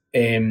that,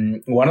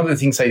 one of the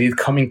things I did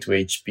coming to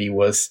HP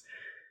was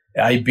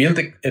I built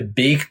a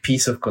big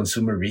piece of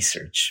consumer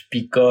research,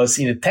 because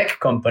in a tech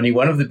company,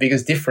 one of the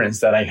biggest difference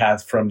that I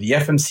had from the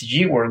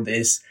FMCG world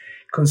is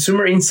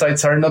consumer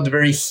insights are not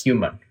very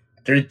human.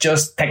 They're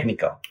just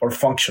technical or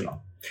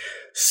functional.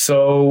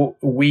 So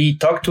we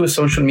talked to a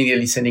social media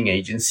listening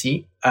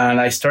agency,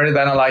 and I started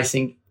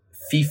analyzing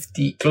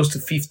close to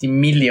 50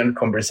 million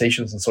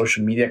conversations on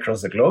social media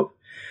across the globe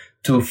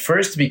to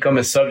first become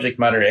a subject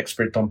matter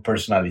expert on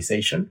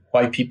personalization,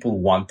 why people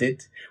want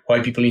it, why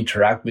people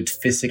interact with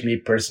physically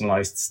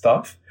personalized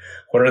stuff,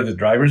 what are the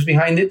drivers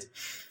behind it.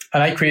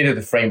 And I created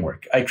a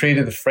framework. I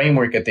created a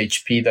framework at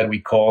HP that we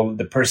call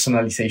the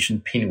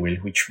personalization pinwheel,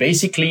 which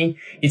basically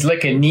is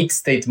like a need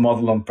state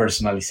model on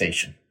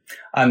personalization.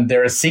 And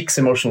there are 6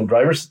 emotional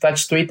drivers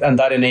attached to it, and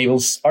that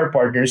enables our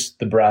partners,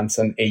 the brands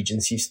and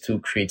agencies, to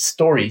create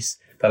stories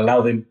that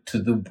allow them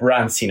to do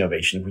brands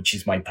innovation, which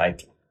is my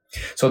title.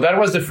 So that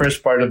was the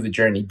first part of the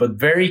journey. But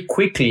very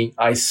quickly,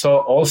 I saw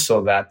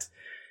also that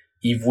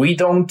if we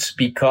don't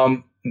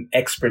become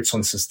experts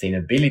on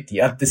sustainability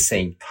at the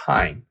same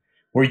time,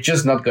 we're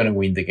just not going to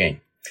win the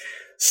game.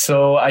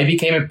 So I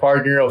became a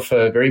partner of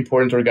a very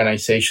important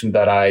organization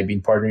that I've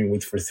been partnering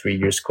with for 3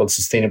 years called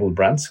Sustainable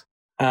Brands.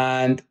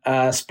 And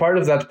as part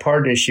of that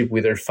partnership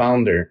with her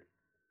founder,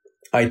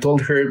 I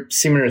told her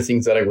similar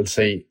things that I will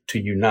say to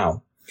you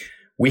now.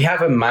 We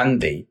have a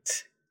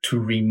mandate to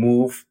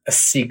remove a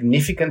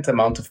significant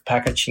amount of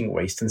packaging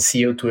waste and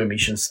CO2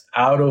 emissions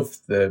out of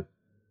the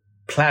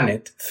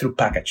planet through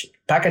packaging.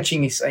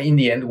 Packaging is, in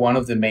the end, one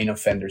of the main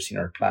offenders in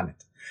our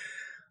planet.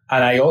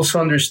 And I also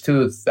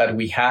understood that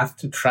we have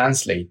to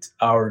translate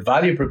our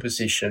value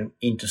proposition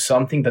into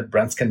something that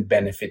brands can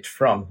benefit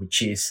from,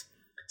 which is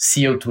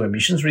CO2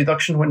 emissions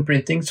reduction when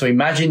printing. So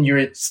imagine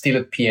you're still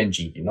at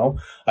P&G,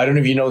 I don't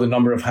know if you know the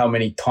number of how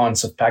many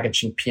tons of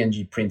packaging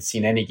P&G prints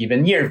in any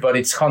given year, but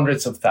it's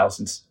hundreds of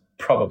thousands,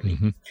 probably.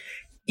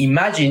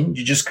 Imagine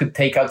you just could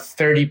take out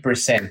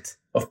 30%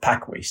 of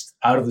pack waste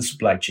out of the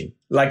supply chain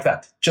like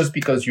that, just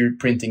because you're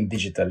printing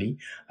digitally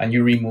and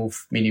you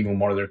remove minimum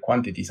order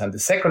quantities. And the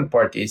second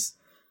part is,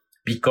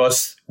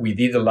 because we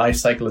did a life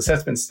cycle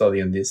assessment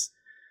study on this,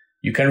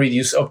 you can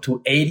reduce up to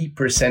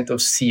 80% of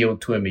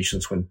CO2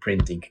 emissions when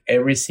printing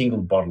every single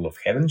bottle of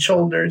Head &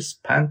 Shoulders,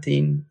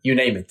 Pantene, you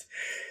name it.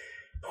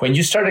 When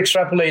you start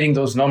extrapolating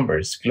those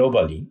numbers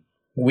globally,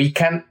 we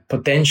can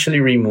potentially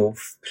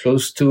remove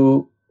close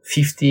to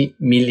 50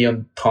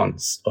 million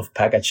tons of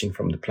packaging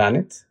from the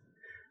planet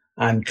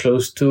and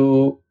close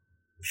to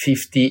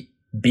 50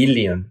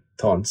 billion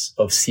tons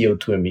of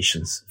CO2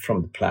 emissions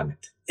from the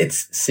planet.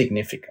 It's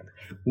significant.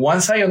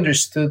 Once I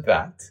understood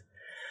that,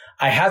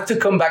 I had to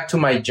come back to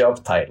my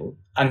job title.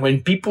 And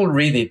when people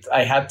read it,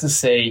 I had to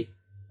say,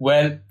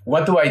 well,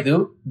 what do I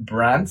do?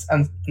 Brands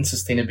and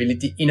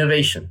sustainability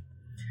innovation.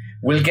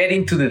 We'll get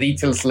into the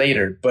details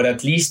later, but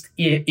at least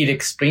it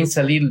explains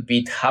a little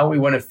bit how we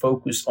want to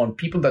focus on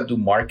people that do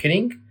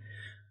marketing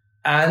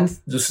and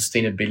do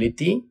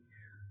sustainability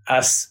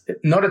as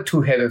not a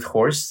two-headed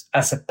horse,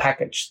 as a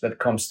package that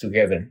comes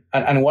together.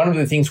 And one of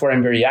the things where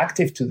I'm very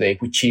active today,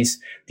 which is,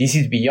 this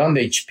is beyond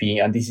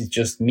HP and this is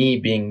just me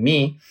being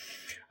me,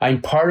 I'm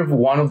part of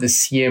one of the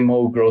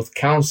CMO growth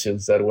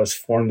councils that was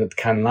formed at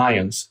Cannes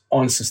Lions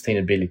on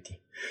sustainability.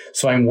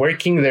 So I'm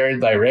working there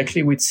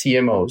directly with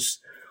CMOs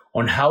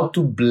on how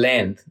to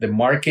blend the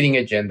marketing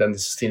agenda and the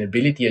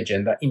sustainability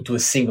agenda into a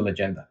single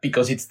agenda,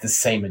 because it's the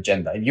same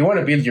agenda. If you want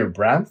to build your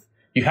brand,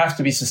 you have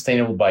to be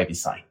sustainable by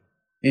design.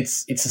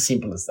 It's as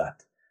simple as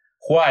that.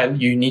 While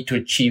you need to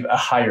achieve a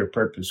higher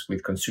purpose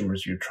with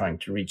consumers you're trying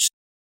to reach.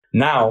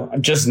 Now,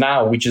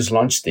 we just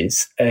launched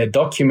this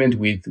document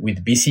with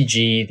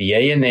BCG, the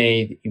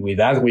ANA, with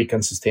Adweek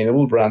and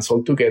Sustainable Brands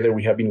all together.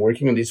 We have been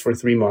working on this for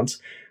 3 months,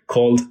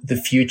 called The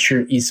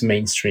Future is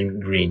Mainstream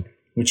Green,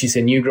 which is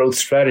a new growth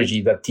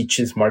strategy that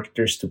teaches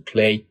marketers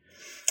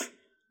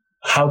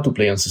how to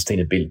play on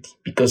sustainability,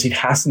 because it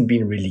hasn't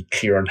been really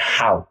clear on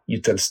how you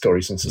tell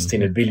stories on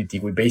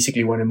sustainability. We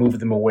basically want to move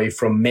them away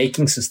from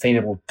making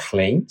sustainable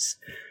claims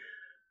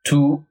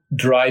to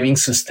driving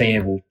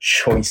sustainable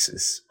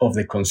choices of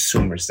the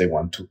consumers they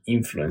want to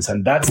influence.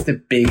 And that's the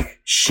big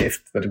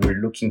shift that we're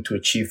looking to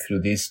achieve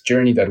through this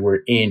journey that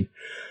we're in.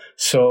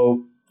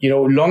 So,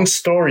 long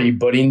story,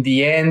 but in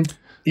the end,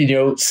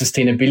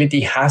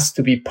 sustainability has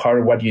to be part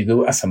of what you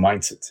do as a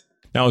mindset.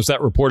 Now, is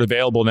that report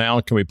available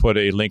now? Can we put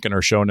a link in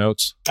our show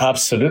notes?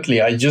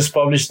 Absolutely. I just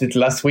published it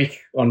last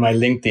week on my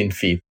LinkedIn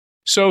feed.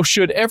 So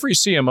should every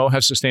CMO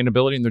have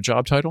sustainability in their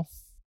job title?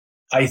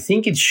 I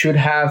think it should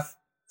have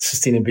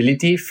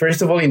sustainability,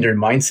 first of all, in their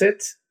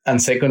mindset,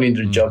 and second, in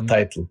their job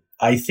title.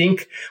 I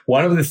think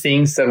one of the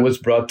things that was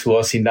brought to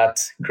us in that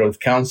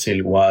growth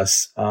council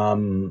was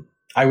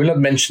I will not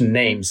mention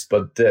names,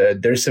 but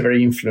there's a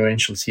very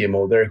influential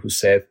CMO there who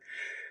said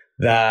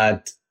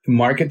that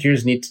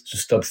marketers need to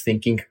stop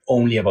thinking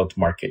only about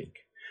marketing.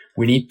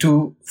 We need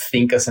to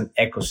think as an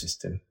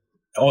ecosystem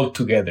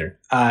altogether.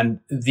 And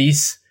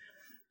this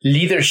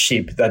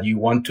leadership that you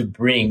want to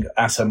bring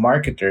as a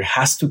marketer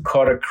has to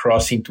cut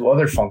across into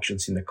other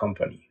functions in the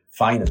company: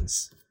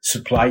 finance,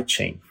 supply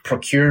chain,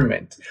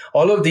 procurement.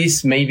 All of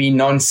these maybe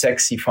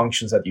non-sexy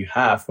functions that you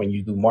have when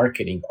you do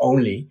marketing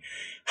only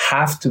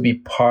have to be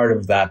part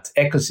of that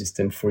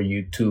ecosystem for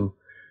you to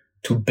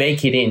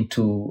bake it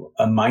into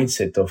a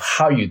mindset of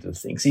how you do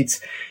things.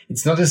 It's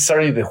not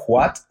necessarily the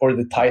what or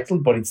the title,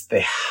 but it's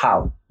the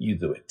how you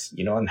do it,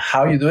 and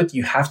how you do it,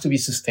 you have to be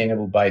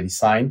sustainable by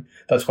design.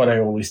 That's what I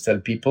always tell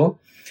people.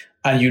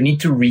 And you need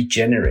to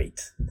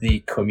regenerate the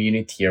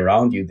community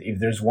around you. If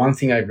there's one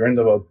thing I've learned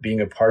about being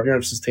a partner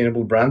of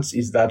sustainable brands,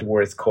 is that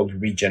word called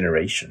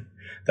regeneration.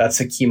 That's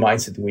a key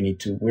mindset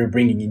we're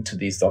bringing into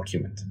this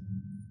document.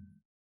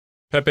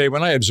 Pepe,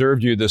 when I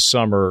observed you this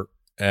summer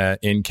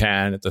in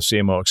Cannes at the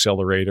CMO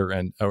Accelerator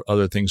and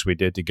other things we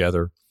did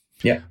together,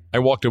 I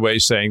walked away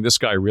saying, this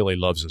guy really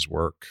loves his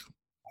work.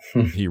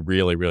 He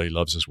really, really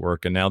loves his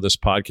work. And now this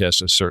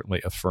podcast is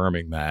certainly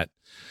affirming that.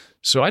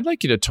 So I'd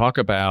like you to talk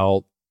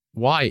about,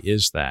 why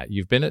is that?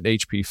 You've been at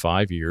HP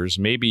 5 years.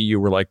 Maybe you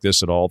were like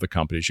this at all the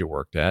companies you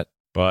worked at,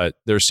 but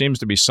there seems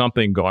to be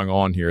something going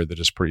on here that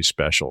is pretty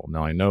special.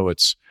 Now, I know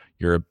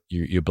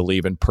you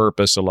believe in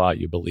purpose a lot.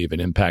 You believe in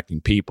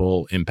impacting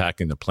people,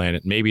 impacting the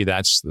planet. Maybe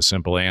that's the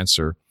simple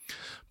answer.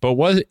 But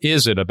what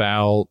is it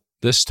about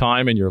this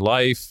time in your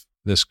life,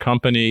 this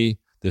company,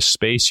 this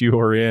space you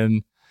are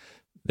in,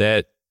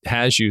 that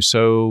has you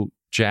so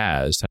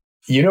jazzed?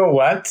 You know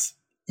what?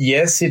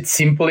 Yes, it's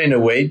simple in a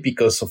way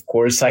because, of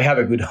course, I have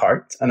a good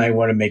heart and I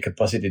want to make a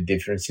positive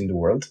difference in the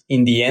world.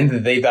 In the end, the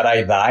day that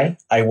I die,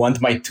 I want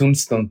my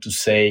tombstone to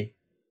say,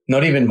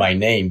 not even my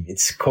name,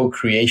 it's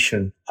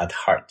co-creation at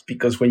heart.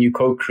 Because when you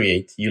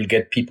co-create, you'll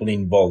get people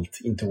involved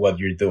into what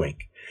you're doing.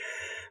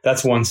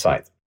 That's one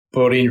side.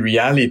 But in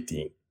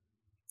reality,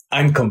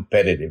 I'm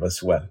competitive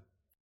as well.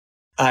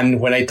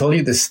 And when I told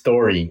you the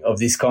story of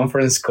this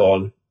conference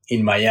call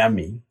in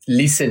Miami,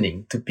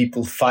 listening to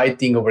people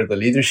fighting over the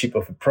leadership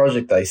of a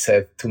project, I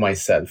said to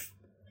myself,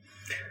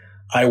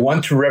 I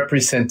want to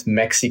represent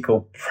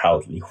Mexico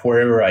proudly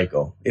wherever I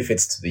go. If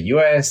it's to the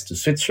US, to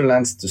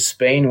Switzerland, to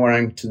Spain, where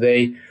I'm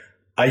today,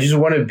 I just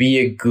want to be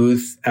a good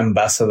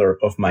ambassador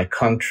of my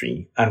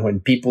country. And when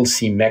people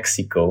see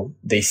Mexico,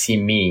 they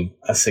see me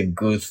as a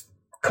good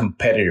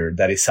competitor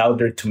that is out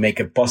there to make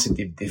a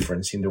positive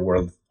difference in the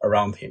world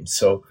around him.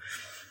 So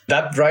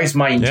that drives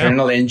my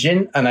internal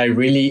engine. And I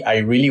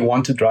really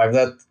want to drive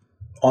that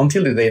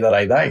until the day that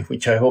I die,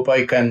 which I hope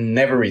I can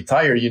never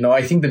retire.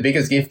 I think the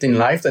biggest gift in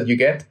life that you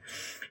get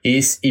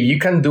is if you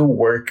can do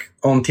work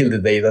until the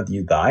day that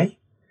you die,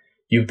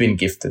 you've been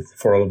gifted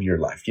for all of your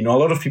life. A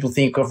lot of people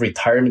think of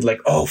retirement like,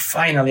 oh,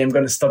 finally, I'm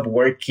going to stop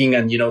working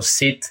and,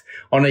 sit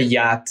on a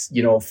yacht,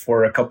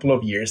 for a couple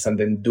of years and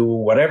then do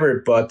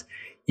whatever. But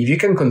if you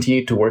can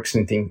continue to work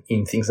in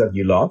things that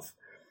you love,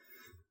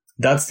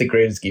 that's the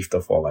greatest gift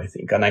of all, I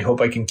think. And I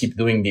hope I can keep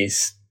doing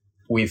this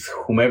with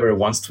whomever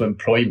wants to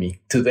employ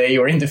me today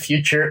or in the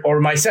future or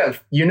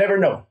myself. You never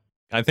know.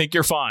 I think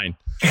you're fine,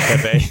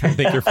 Pepe. I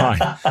think you're fine.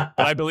 But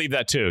I believe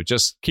that too.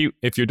 Just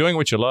if you're doing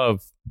what you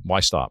love, why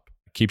stop?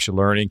 Keeps you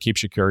learning,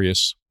 keeps you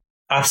curious.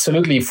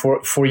 Absolutely.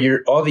 For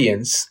your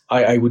audience,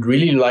 I would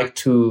really like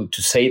to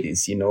say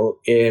this,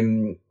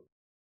 do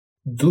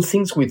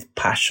things with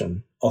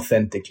passion,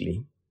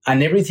 authentically,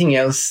 and everything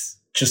else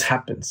just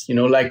happens,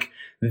 like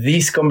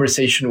this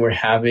conversation we're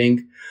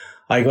having.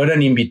 I got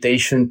an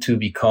invitation to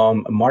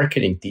become a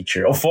marketing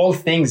teacher. Of all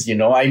things,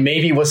 I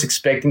maybe was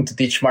expecting to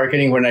teach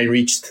marketing when I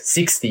reached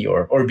 60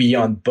 or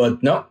beyond,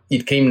 but no,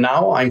 it came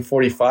now. I'm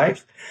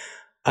 45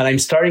 and I'm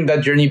starting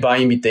that journey by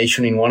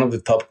invitation in one of the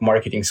top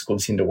marketing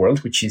schools in the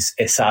world, which is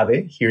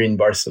ESADE here in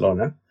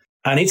Barcelona.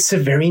 And it's a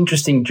very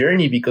interesting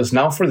journey because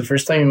now for the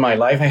first time in my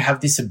life, I have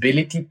this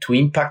ability to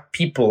impact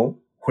people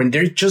when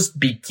they're just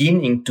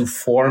beginning to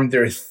form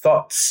their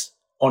thoughts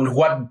on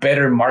what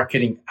better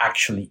marketing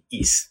actually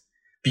is.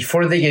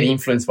 Before they get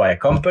influenced by a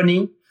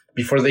company,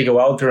 before they go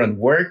out there and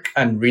work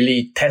and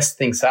really test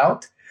things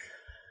out,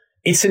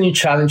 it's a new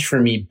challenge for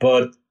me.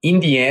 But in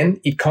the end,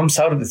 it comes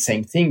out of the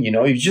same thing.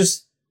 If you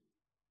just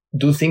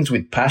do things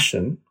with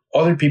passion,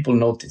 other people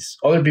notice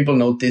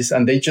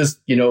and they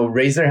just,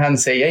 raise their hand and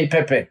say, hey,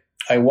 Pepe,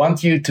 I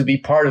want you to be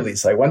part of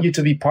this. I want you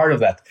to be part of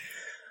that.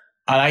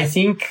 And I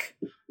think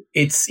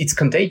it's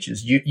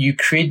contagious. You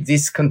create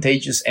this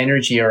contagious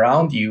energy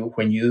around you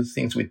when you do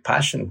things with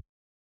passion.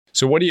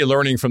 So what are you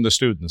learning from the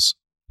students?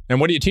 And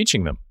what are you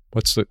teaching them?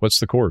 What's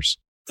the course?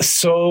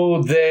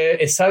 So the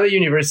ESADE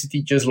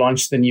University just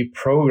launched a new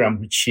program,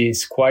 which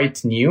is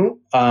quite new,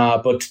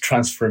 but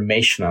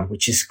transformational,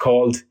 which is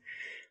called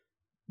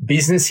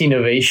Business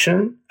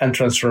Innovation and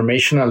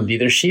Transformational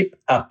Leadership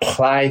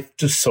Applied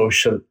to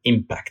Social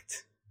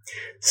Impact.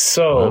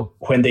 So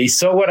when they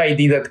saw what I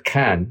did at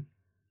Cannes,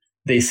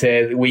 they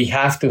said, we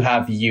have to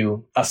have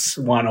you as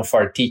one of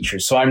our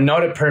teachers. So I'm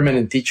not a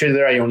permanent teacher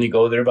there. I only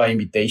go there by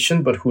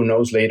invitation, but who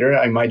knows, later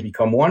I might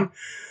become one.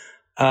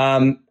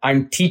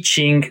 I'm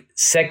teaching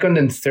second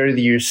and third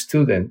year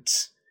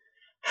students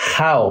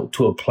how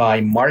to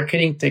apply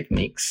marketing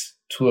techniques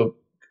to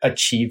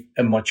achieve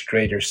a much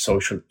greater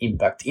social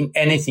impact in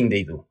anything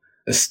they do.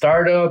 A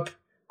startup,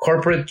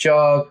 corporate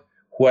job,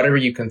 whatever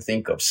you can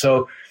think of.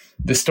 So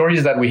the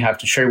stories that we have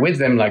to share with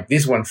them, like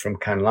this one from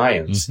Cannes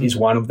Lions, is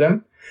one of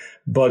them.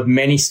 But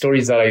many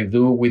stories that I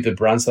do with the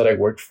brands that I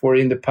worked for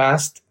in the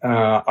past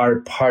are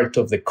part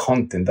of the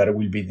content that I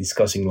will be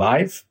discussing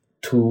live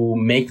to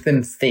make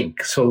them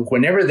think. So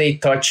whenever they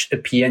touch a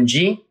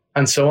PNG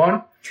and so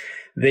on,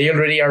 they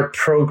already are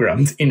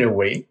programmed in a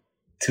way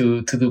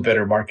to do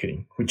better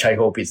marketing, which I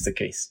hope is the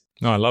case.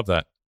 No, I love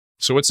that.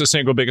 So what's the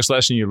single biggest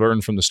lesson you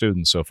learned from the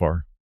students so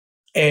far?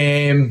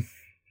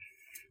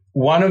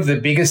 One of the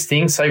biggest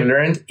things I've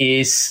learned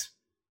is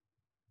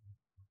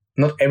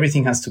not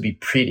everything has to be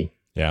pretty.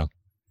 Yeah.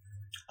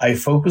 I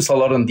focus a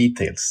lot on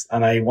details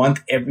and I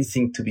want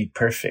everything to be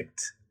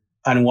perfect.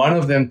 And one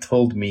of them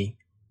told me,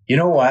 you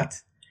know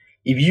what?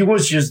 If you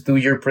would just do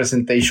your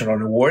presentation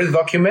on a Word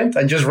document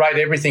and just write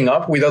everything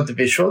up without the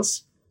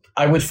visuals,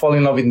 I would fall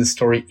in love with the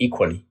story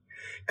equally,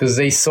 because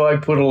they saw I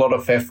put a lot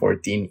of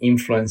effort in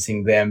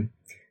influencing them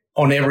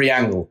on every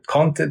angle,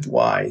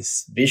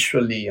 content-wise,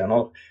 visually, and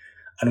all.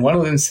 And one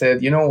of them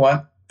said, you know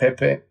what,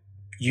 Pepe,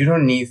 you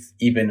don't need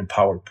even a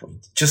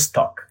PowerPoint. Just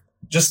talk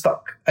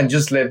and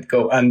just let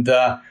go. And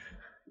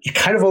it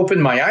kind of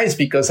opened my eyes,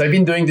 because I've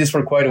been doing this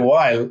for quite a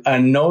while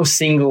and no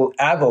single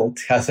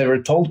adult has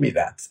ever told me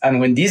that. And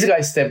when this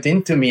guy stepped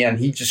into me and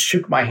he just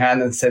shook my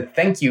hand and said,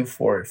 thank you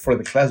for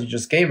the class you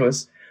just gave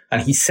us.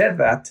 And he said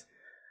that,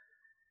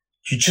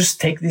 you just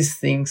take these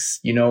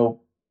things,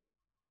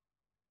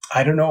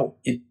 I don't know,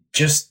 it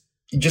just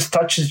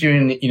touches you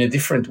in a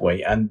different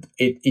way. And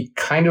it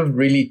kind of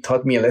really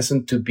taught me a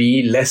lesson to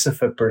be less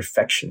of a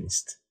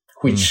perfectionist,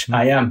 which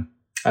I am.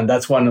 And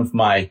that's one of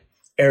my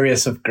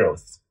areas of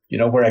growth,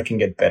 where I can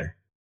get better.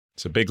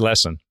 It's a big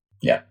lesson.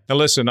 Yeah. Now,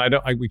 listen,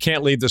 we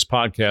can't leave this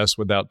podcast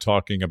without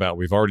talking about,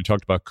 we've already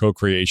talked about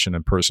co-creation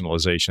and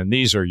personalization.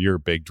 These are your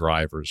big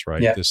drivers,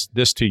 right? Yeah.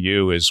 This to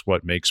you is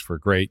what makes for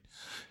great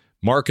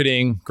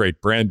marketing,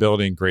 great brand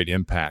building, great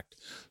impact.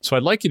 So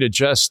I'd like you to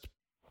just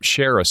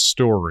share a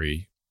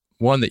story,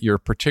 one that you're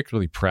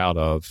particularly proud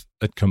of,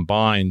 that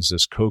combines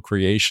this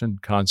co-creation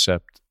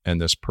concept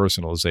and this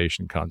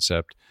personalization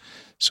concept.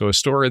 So a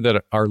story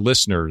that our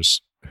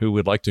listeners who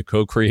would like to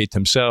co-create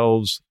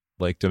themselves,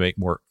 like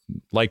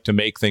to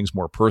make things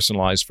more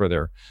personalized for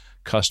their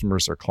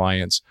customers or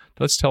clients.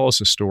 Let's tell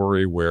us a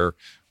story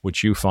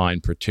which you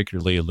find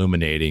particularly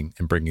illuminating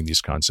in bringing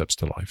these concepts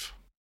to life.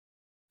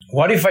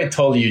 What if I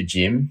told you,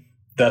 Jim,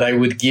 that I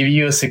would give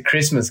you as a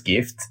Christmas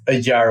gift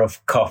a jar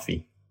of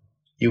coffee?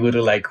 You would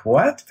have like,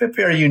 what,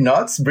 Pepe, are you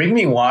nuts? Bring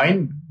me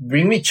wine,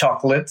 bring me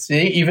chocolates,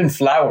 even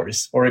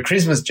flowers, or a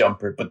Christmas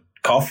jumper, but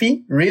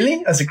coffee?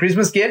 Really? As a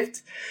Christmas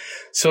gift?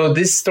 So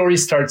this story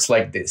starts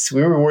like this.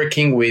 We were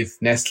working with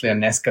Nestle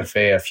and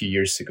Nescafe a few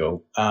years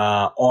ago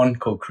on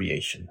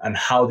co-creation and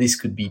how this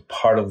could be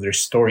part of their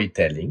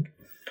storytelling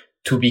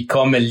to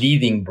become a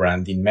leading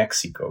brand in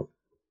Mexico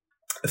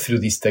through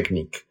this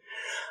technique.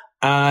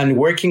 And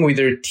working with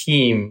their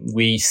team,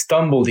 we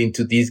stumbled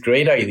into this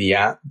great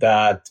idea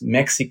that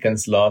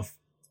Mexicans love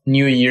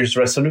New Year's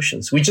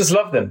resolutions. We just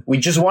love them. We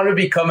just want to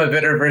become a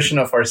better version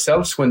of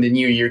ourselves when the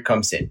new year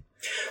comes in.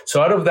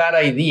 So out of that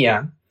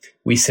idea,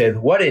 we said,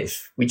 what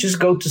if we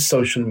just go to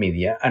social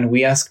media and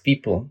we ask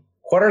people,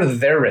 what are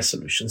their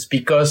resolutions?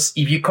 Because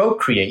if you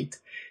co-create,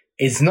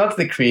 it's not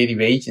the creative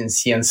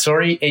agency. And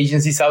sorry,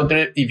 agencies out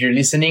there, if you're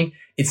listening,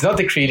 it's not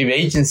the creative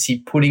agency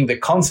putting the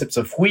concepts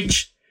of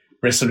which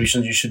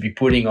resolutions you should be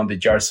putting on the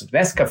jars of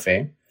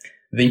Nescafe.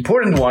 The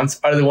important ones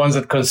are the ones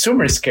that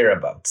consumers care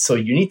about. So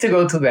you need to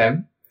go to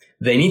them.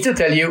 They need to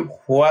tell you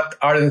what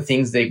are the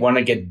things they want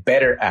to get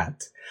better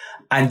at.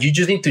 And you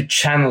just need to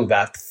channel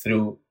that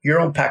through your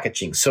own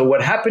packaging. So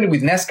what happened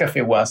with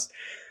Nescafe was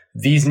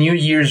this New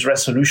Year's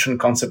resolution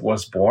concept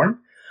was born.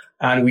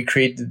 And we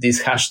created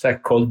this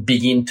hashtag called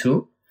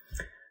Begin2.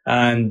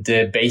 And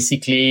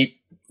basically,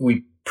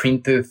 we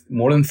printed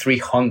more than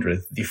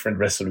 300 different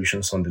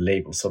resolutions on the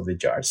labels of the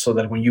jars so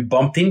that when you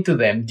bumped into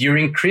them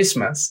during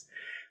Christmas,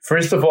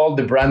 first of all,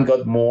 the brand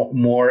got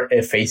more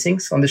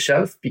facings on the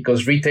shelf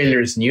because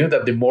retailers knew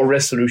that the more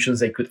resolutions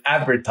they could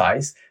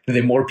advertise,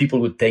 the more people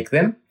would take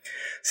them.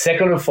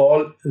 Second of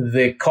all,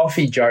 the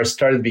coffee jar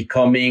started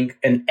becoming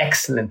an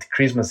excellent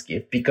Christmas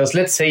gift because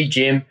let's say,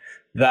 Jim,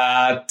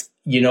 that,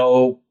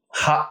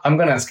 I'm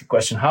going to ask a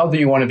question. How do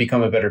you want to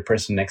become a better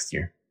person next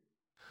year?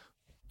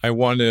 I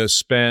want to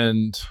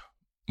spend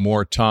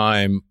more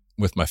time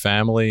with my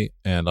family,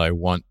 and I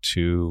want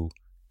to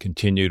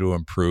continue to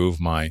improve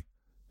my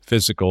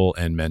physical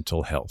and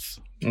mental health.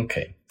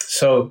 Okay.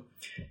 So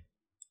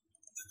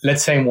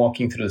let's say I'm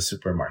walking through the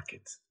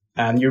supermarket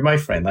and you're my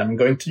friend. I'm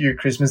going to your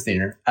Christmas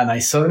dinner and I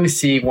suddenly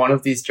see one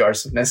of these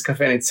jars of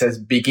Nescafe and it says,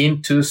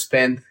 begin to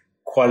spend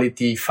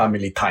quality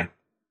family time.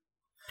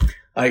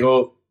 I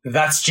go,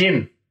 that's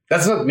Jim.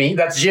 That's not me.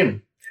 That's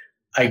Jim.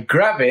 I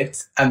grab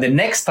it. And the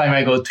next time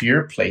I go to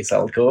your place,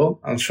 I'll go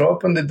and show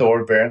up on the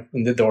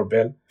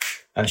doorbell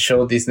and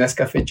show this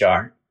Nescafe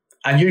jar.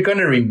 And you're going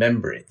to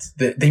remember it.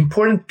 The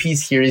important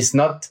piece here is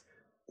not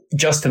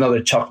just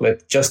another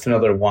chocolate, just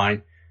another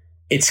wine.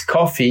 It's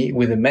coffee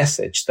with a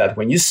message that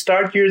when you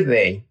start your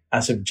day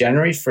as of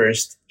January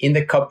 1st in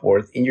the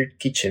cupboard in your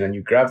kitchen and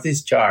you grab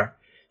this jar,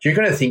 you're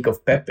going to think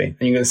of Pepe and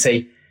you're going to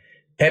say,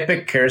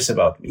 Pepe cares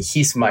about me.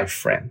 He's my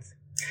friend.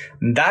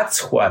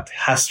 That's what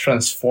has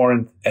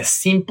transformed a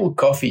simple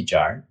coffee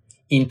jar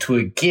into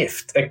a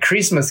gift, a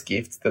Christmas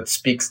gift that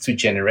speaks to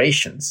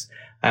generations.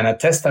 And a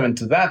testament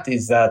to that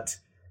is that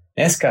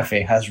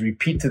Nescafe has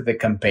repeated the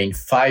campaign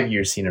 5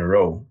 years in a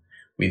row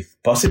with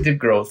positive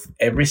growth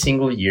every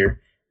single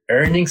year,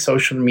 earning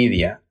social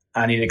media,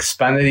 and it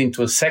expanded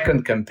into a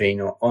second campaign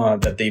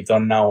that they've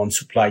done now on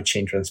supply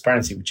chain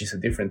transparency, which is a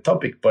different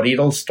topic. But it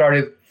all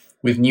started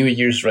with New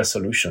Year's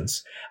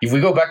resolutions. If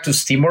we go back to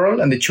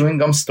Steamroll and the chewing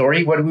gum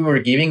story, what we were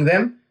giving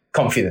them?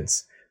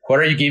 Confidence. What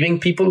are you giving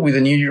people with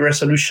a New Year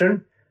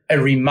resolution? A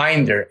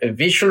reminder, a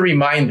visual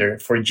reminder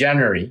for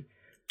January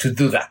to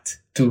do that,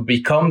 to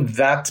become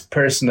that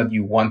person that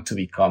you want to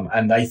become.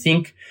 And I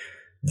think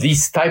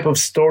these type of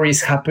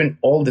stories happen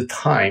all the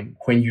time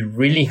when you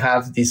really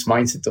have this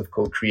mindset of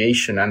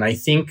co-creation. And I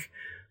think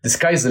the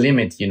sky's the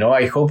limit.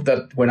 I hope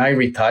that when I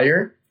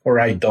retire or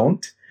I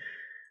don't,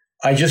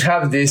 I just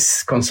have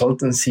this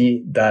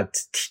consultancy that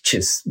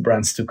teaches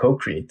brands to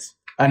co-create.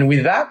 And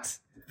with that,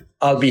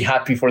 I'll be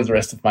happy for the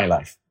rest of my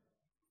life.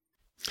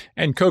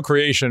 And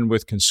co-creation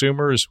with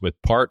consumers, with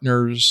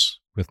partners,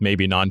 with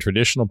maybe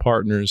non-traditional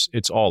partners,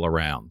 it's all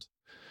around.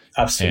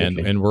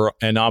 Absolutely.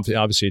 And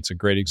obviously it's a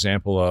great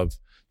example of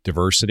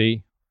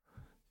diversity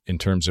in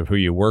terms of who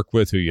you work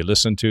with, who you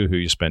listen to, who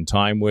you spend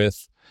time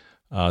with.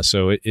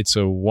 So it's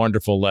a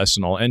wonderful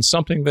lesson and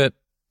something that,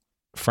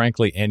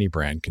 frankly, any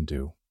brand can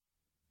do.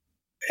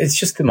 It's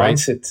just a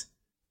mindset.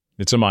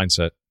 It's a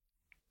mindset.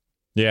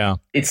 Yeah.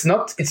 It's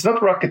not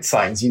rocket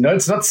science,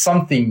 it's not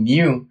something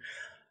new,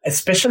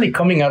 especially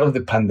coming out of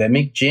the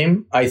pandemic,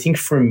 Jim. I think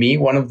for me,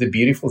 one of the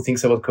beautiful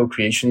things about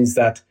co-creation is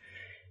that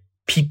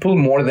people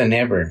more than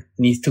ever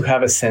need to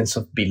have a sense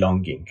of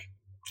belonging.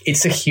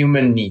 It's a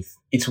human need.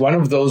 It's one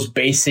of those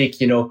basic,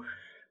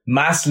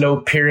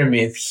 Maslow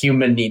pyramid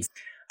human needs.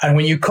 And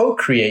when you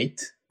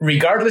co-create,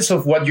 regardless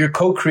of what you're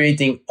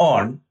co-creating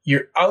on,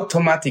 you're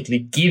automatically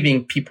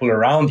giving people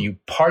around you,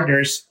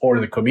 partners or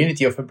the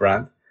community of a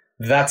brand,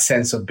 that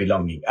sense of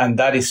belonging. And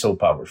that is so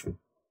powerful.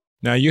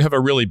 Now, you have a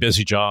really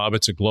busy job.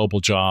 It's a global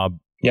job.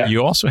 Yeah.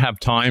 You also have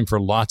time for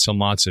lots and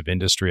lots of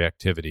industry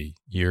activity.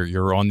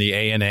 You're on the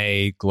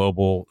ANA,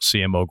 Global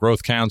CMO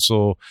Growth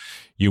Council.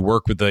 You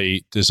work with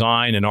the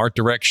Design and Art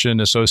Direction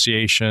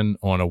Association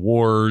on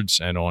awards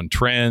and on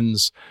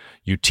trends.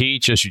 You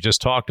teach, as you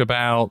just talked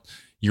about.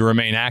 You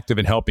remain active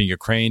in helping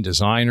Ukraine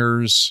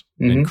designers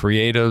and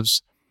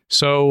creatives.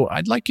 So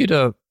I'd like you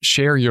to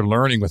share your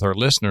learning with our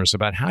listeners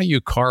about how you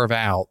carve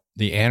out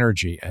the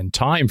energy and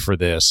time for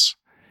this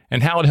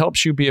and how it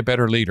helps you be a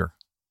better leader.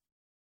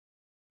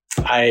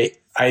 I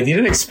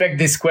didn't expect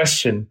this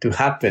question to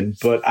happen,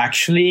 but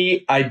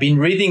actually I've been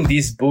reading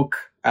this book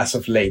as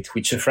of late,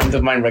 which a friend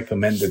of mine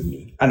recommended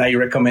me. And I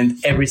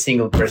recommend every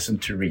single person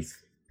to read,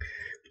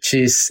 which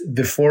is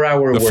The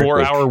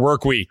 4-Hour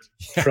Work Week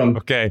from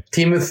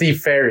Timothy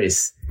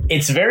Ferriss.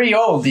 It's very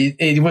old.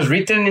 It was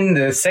written in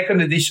the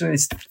second edition.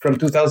 It's from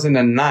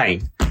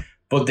 2009.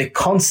 But the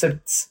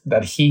concepts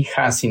that he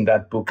has in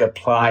that book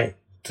apply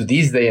to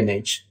this day and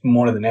age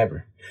more than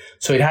ever.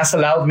 So it has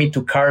allowed me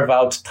to carve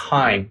out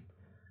time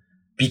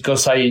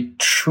because I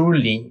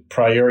truly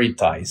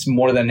prioritize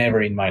more than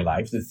ever in my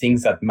life the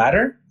things that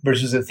matter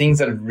versus the things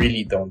that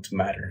really don't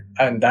matter.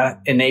 And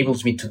that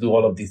enables me to do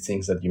all of these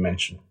things that you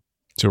mentioned.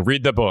 So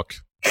read the book.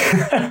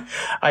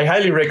 I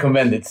highly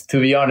recommend it, to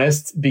be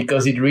honest,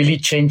 because it really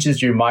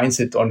changes your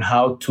mindset on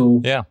how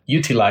to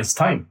utilize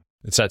time.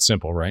 It's that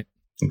simple, right?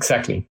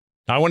 Exactly.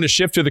 I want to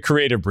shift to the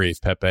creative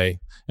brief, Pepe.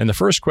 And the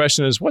first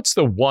question is, what's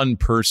the one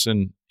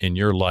person in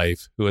your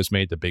life who has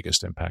made the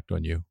biggest impact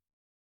on you?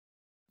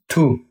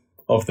 Two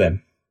of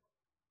them.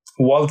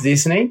 Walt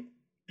Disney,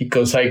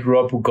 because I grew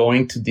up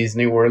going to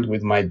Disney World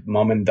with my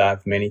mom and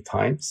dad many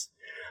times.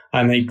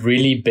 And it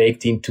really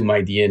baked into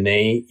my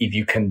DNA, if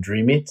you can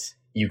dream it,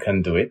 you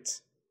can do it.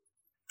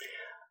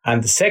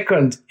 And the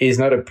second is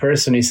not a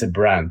person, it's a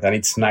brand, and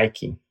it's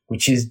Nike,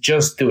 which is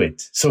just do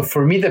it. So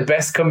for me, the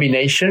best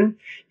combination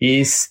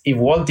is if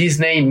Walt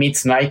Disney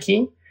meets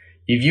Nike,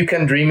 if you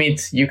can dream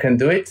it, you can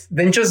do it,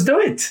 then just do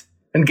it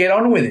and get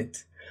on with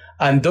it.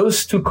 And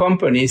those two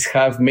companies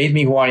have made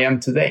me who I am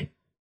today.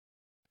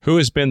 Who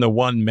has been the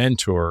one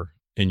mentor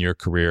in your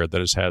career that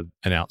has had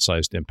an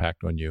outsized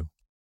impact on you?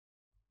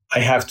 I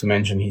have to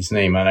mention his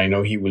name, and I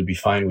know he will be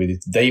fine with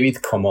it.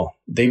 David Como.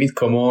 David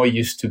Como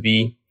used to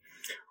be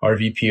our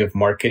VP of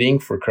marketing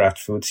for Kraft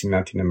Foods in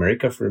Latin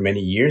America for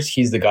many years.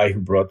 He's the guy who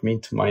brought me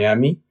to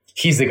Miami.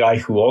 He's the guy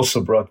who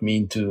also brought me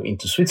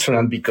into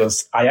Switzerland,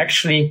 because I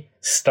actually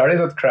started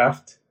at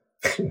Kraft.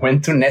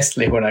 went to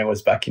Nestle when I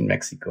was back in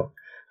Mexico,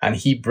 and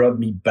he brought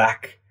me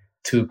back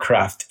to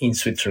Kraft in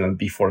Switzerland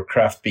before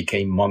Kraft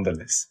became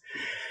Mondelez.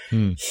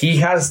 He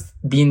has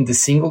been the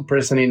single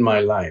person in my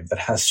life that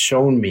has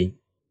shown me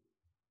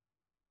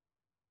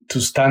to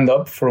stand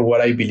up for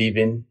what I believe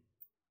in,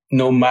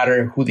 no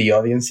matter who the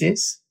audience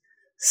is,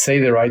 say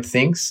the right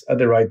things at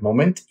the right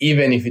moment,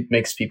 even if it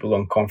makes people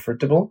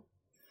uncomfortable.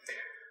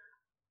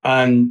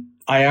 And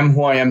I am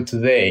who I am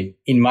today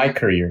in my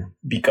career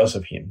because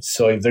of him.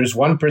 So if there's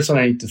one person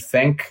I need to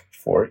thank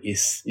for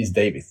is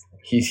David.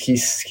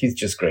 He's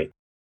just great.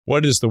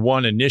 What is the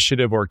one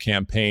initiative or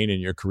campaign in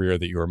your career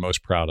that you are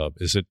most proud of?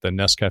 Is it the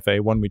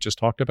Nescafe one we just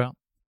talked about?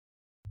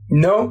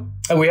 No,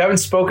 we haven't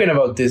spoken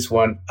about this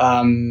one.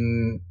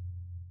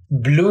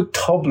 Blue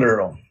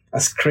Toblerone,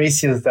 as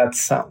crazy as that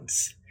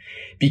sounds,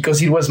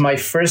 because it was my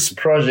first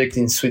project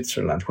in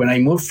Switzerland. When I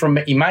moved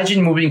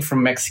imagine moving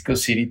from Mexico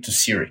City to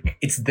Zurich.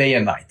 It's day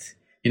and night.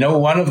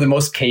 One of the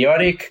most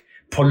chaotic,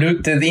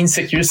 polluted,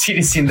 insecure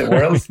cities in the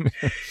world,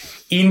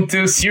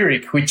 into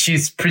Zurich, which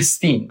is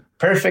pristine,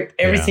 perfect.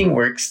 Everything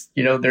works.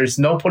 There's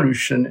no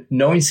pollution,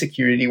 no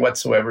insecurity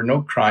whatsoever,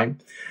 no crime.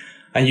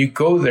 And you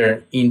go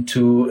there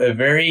into a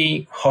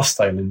very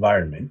hostile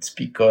environment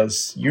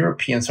because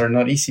Europeans are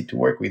not easy to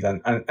work with.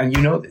 And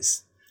you know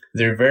this.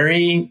 They're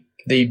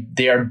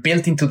they are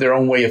built into their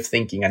own way of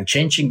thinking, and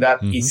changing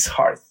that is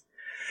hard.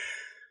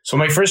 So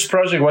my first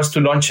project was to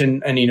launch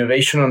an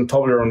innovation on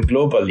Toblerone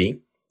globally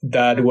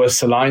that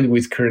was aligned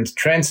with current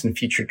trends and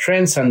future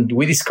trends. And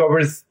we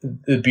discovered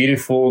the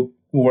beautiful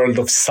world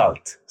of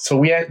salt. So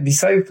we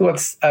decided to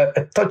add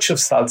a touch of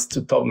salt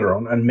to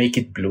Toblerone and make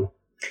it blue.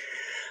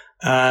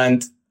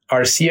 And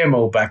our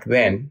CMO back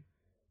then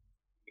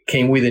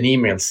came with an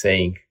email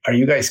saying, "Are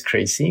you guys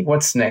crazy?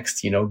 What's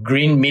next?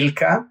 Green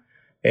Milka,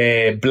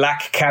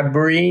 black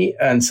Cadbury,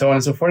 and so on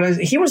and so forth."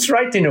 And he was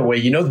right in a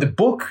way. The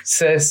book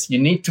says you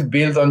need to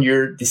build on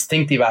your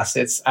distinctive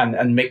assets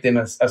and make them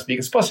as big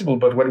as possible.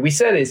 But what we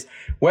said is,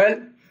 well,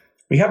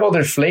 we have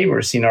other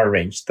flavors in our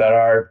range that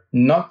are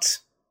not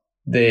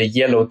the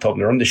yellow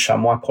Toblerone, the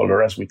chamois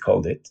color, as we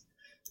called it.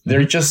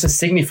 They're just a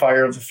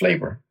signifier of the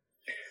flavor.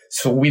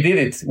 So we did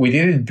it. We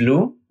did it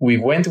blue. We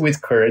went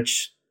with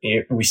courage.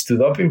 We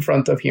stood up in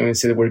front of him and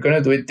said, we're going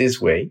to do it this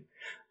way.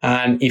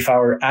 And if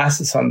our ass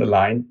is on the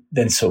line,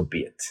 then so be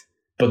it.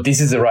 But this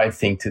is the right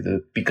thing to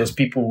do because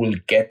people will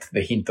get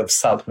the hint of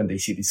salt when they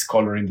see this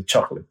color in the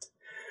chocolate.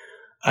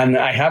 And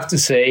I have to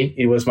say,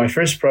 it was my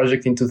first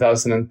project in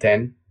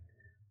 2010.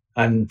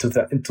 And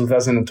in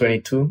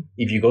 2022,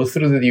 if you go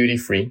through the duty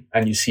free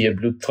and you see a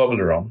blue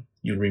Toblerone,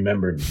 you'll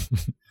remember me.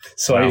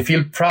 So wow. I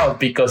feel proud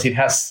because it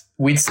has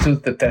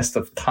withstood the test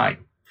of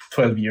time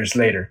 12 years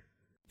later.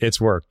 It's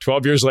worked.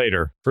 12 years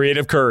later.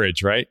 Creative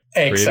courage, right?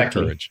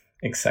 Exactly. Creative courage.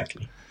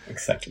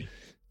 Exactly.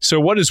 So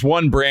what is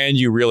one brand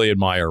you really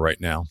admire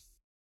right now?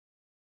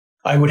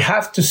 I would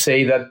have to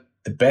say that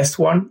the best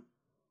one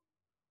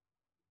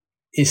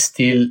is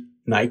still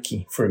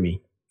Nike for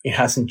me. It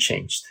hasn't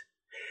changed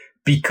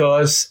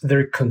because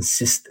they're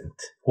consistent.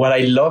 What I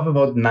love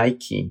about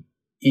Nike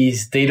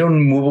is they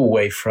don't move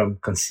away from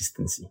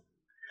consistency.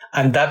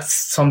 And that's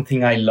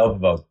something I love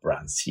about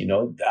brands.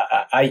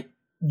 I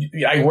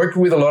worked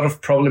with a lot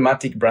of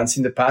problematic brands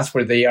in the past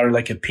where they are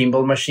like a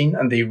pinball machine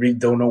and they really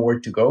don't know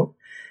where to go.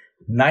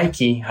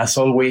 Nike has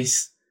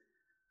always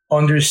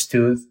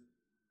understood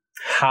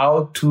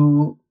how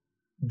to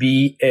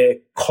be a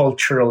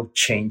cultural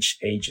change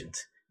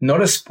agent,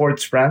 not a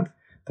sports brand,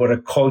 but a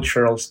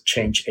cultural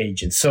change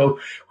agent. So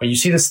when you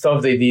see the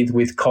stuff they did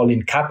with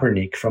Colin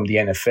Kaepernick from the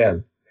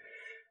NFL,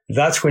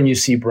 that's when you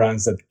see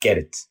brands that get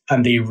it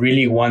and they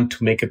really want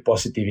to make a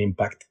positive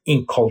impact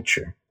in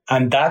culture.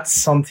 And that's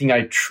something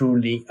I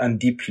truly and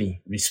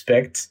deeply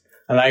respect.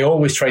 And I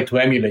always try to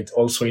emulate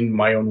also in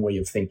my own way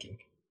of thinking.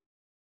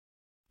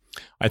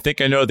 I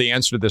think I know the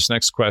answer to this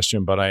next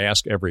question, but I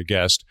ask every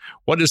guest,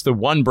 what is the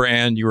one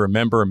brand you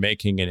remember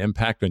making an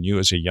impact on you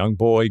as a young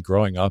boy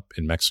growing up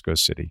in Mexico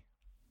City?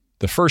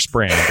 The first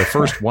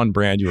one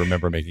brand you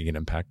remember making an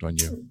impact on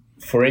you.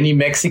 For any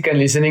Mexican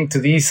listening to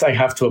this, I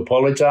have to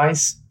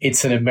apologize.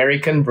 It's an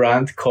American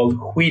brand called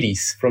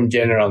Wheaties from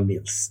General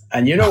Mills.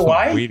 And you know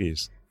why?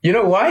 Wheaties. You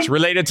know why? It's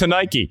related to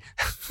Nike.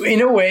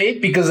 In a way,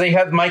 because they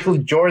had Michael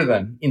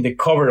Jordan in the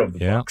cover of the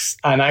box.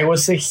 And I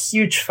was a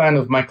huge fan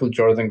of Michael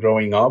Jordan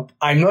growing up.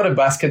 I'm not a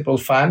basketball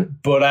fan,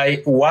 but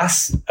I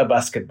was a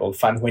basketball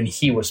fan when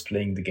he was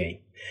playing the game.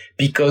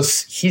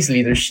 Because his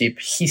leadership,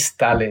 his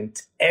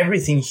talent,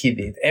 everything he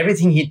did,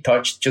 everything he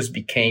touched just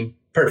became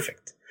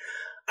perfect.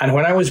 And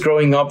when I was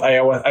growing up,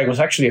 I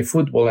was actually a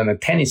football and a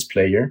tennis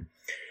player.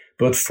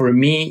 But for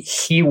me,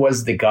 he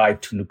was the guy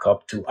to look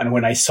up to. And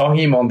when I saw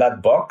him on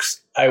that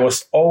box, I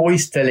was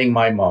always telling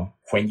my mom,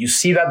 when you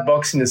see that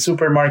box in the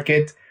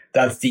supermarket,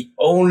 that's the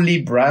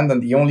only brand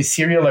and the only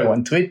cereal I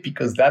want to eat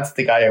because that's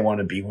the guy I want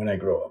to be when I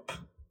grow up.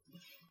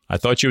 I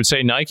thought you would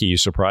say Nike. You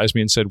surprised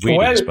me and said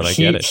Wheaties, but I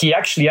get it. He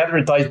actually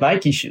advertised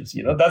Nike shoes.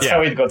 That's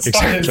how it got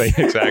started.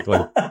 Exactly.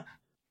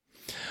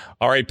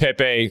 All right,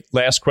 Pepe,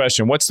 last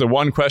question. What's the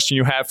one question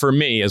you have for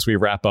me as we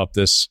wrap up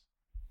this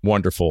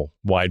wonderful,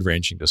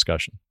 wide-ranging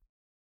discussion.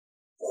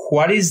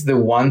 What is the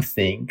one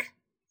thing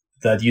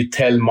that you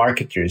tell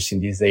marketers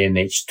in this day and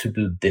age to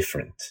do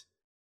different?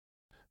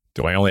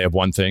 Do I only have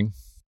one thing?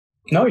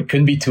 No, it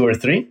could be 2 or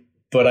 3,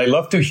 but I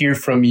love to hear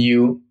from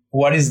you.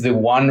 What is the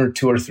 1 or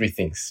 2 or 3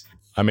 things?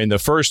 I mean, the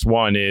first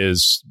one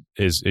is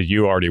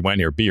you already went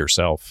here, be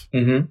yourself.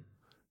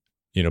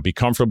 Mm-hmm. Be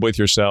comfortable with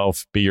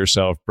yourself, be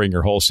yourself, bring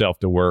your whole self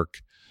to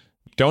work.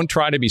 Don't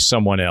try to be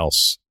someone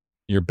else.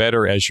 You're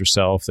better as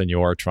yourself than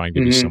you are trying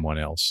to be someone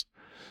else.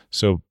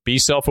 So be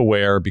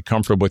self-aware, be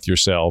comfortable with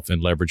yourself,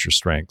 and leverage your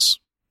strengths.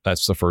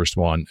 That's the first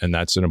one, and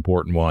that's an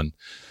important one.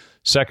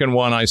 Second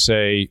one, I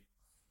say,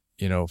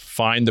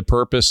 find the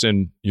purpose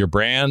in your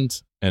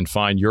brand and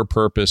find your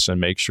purpose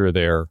and make sure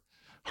they're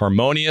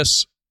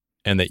harmonious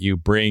and that you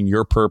bring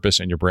your purpose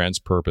and your brand's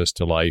purpose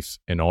to life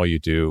in all you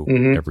do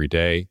every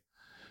day.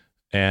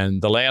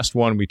 And the last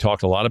one, we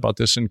talked a lot about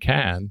this in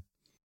Cannes,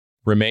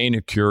 remain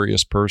a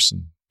curious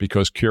person,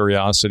 because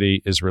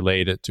curiosity is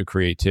related to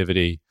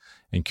creativity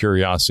and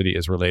curiosity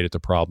is related to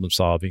problem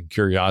solving.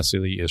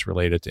 Curiosity is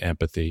related to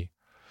empathy.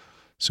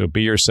 So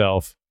be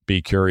yourself,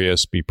 be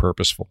curious, be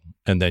purposeful,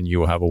 and then you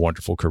will have a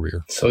wonderful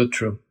career. So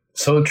true.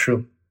 So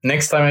true.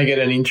 Next time I get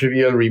an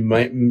interview, I'll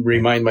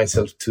remind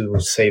myself to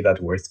say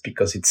that word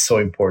because it's so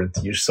important.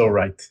 You're so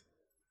right.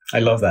 I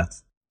love that.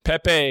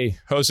 Pepe,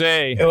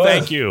 Jose,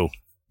 thank you.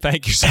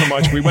 Thank you so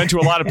much. We went to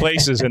a lot of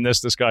places in this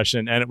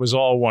discussion, and it was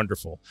all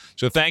wonderful.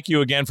 So thank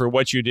you again for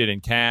what you did in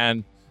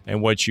Cannes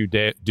and what you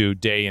do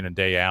day in and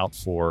day out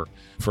for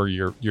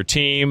your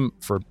team,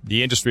 for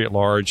the industry at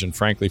large, and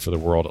frankly, for the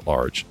world at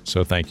large.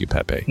 So thank you,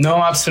 Pepe. No,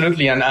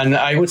 absolutely. And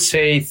I would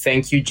say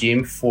thank you,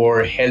 Jim,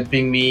 for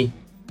helping me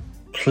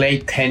play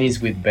tennis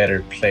with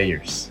better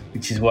players,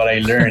 which is what I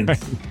learned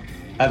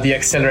at the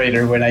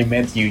accelerator when I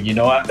met you.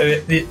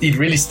 It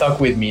really stuck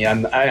with me,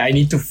 and I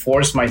need to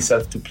force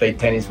myself to play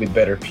tennis with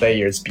better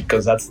players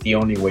because that's the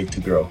only way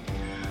to grow.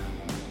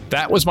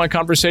 That was my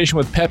conversation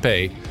with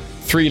Pepe.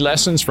 3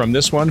 lessons from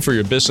this one for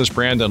your business,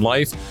 brand, and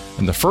life.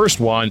 And the first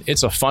one,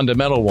 it's a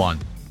fundamental one.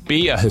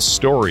 Be a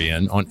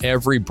historian on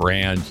every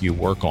brand you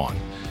work on.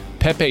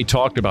 Pepe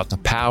talked about the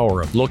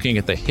power of looking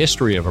at the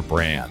history of a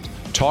brand,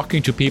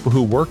 talking to people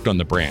who worked on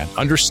the brand,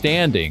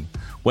 understanding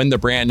when the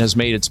brand has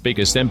made its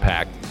biggest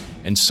impact.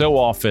 And so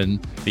often,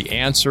 the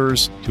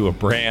answers to a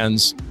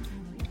brand's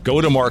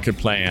go-to-market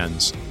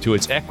plans, to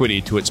its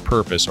equity, to its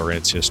purpose, are in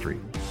its history.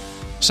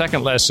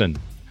 Second lesson,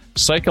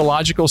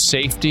 psychological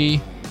safety,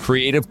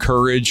 creative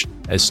courage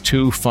as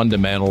 2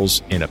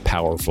 fundamentals in a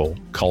powerful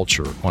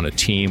culture, on a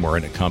team or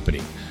in a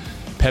company.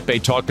 Pepe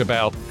talked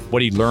about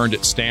what he learned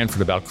at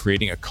Stanford about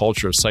creating a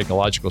culture of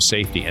psychological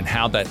safety and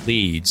how that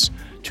leads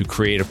to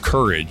creative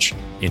courage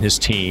in his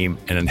team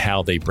and in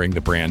how they bring the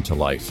brand to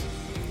life.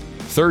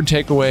 Third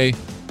takeaway,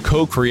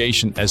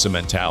 co-creation as a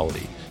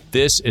mentality.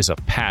 This is a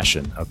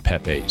passion of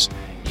Pepe's.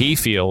 He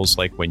feels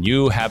like when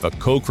you have a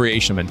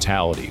co-creation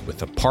mentality with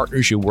the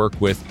partners you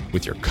work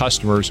with your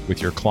customers,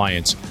 with your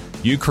clients,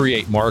 you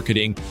create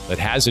marketing that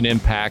has an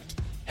impact,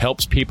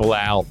 helps people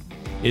out,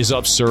 is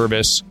of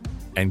service,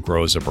 and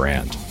grows a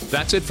brand.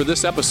 That's it for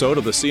this episode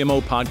of the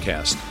CMO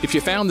Podcast. If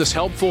you found this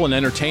helpful and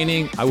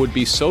entertaining, I would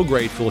be so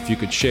grateful if you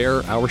could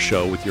share our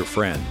show with your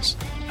friends.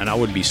 And I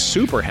would be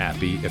super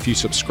happy if you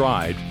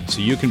subscribed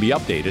so you can be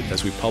updated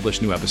as we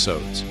publish new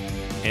episodes.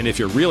 And if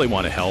you really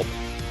want to help,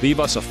 leave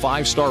us a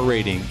 5-star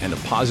rating and a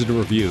positive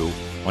review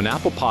on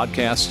Apple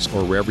Podcasts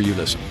or wherever you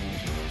listen.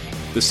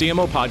 The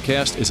CMO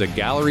Podcast is a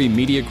Gallery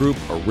Media Group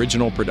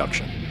original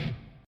production.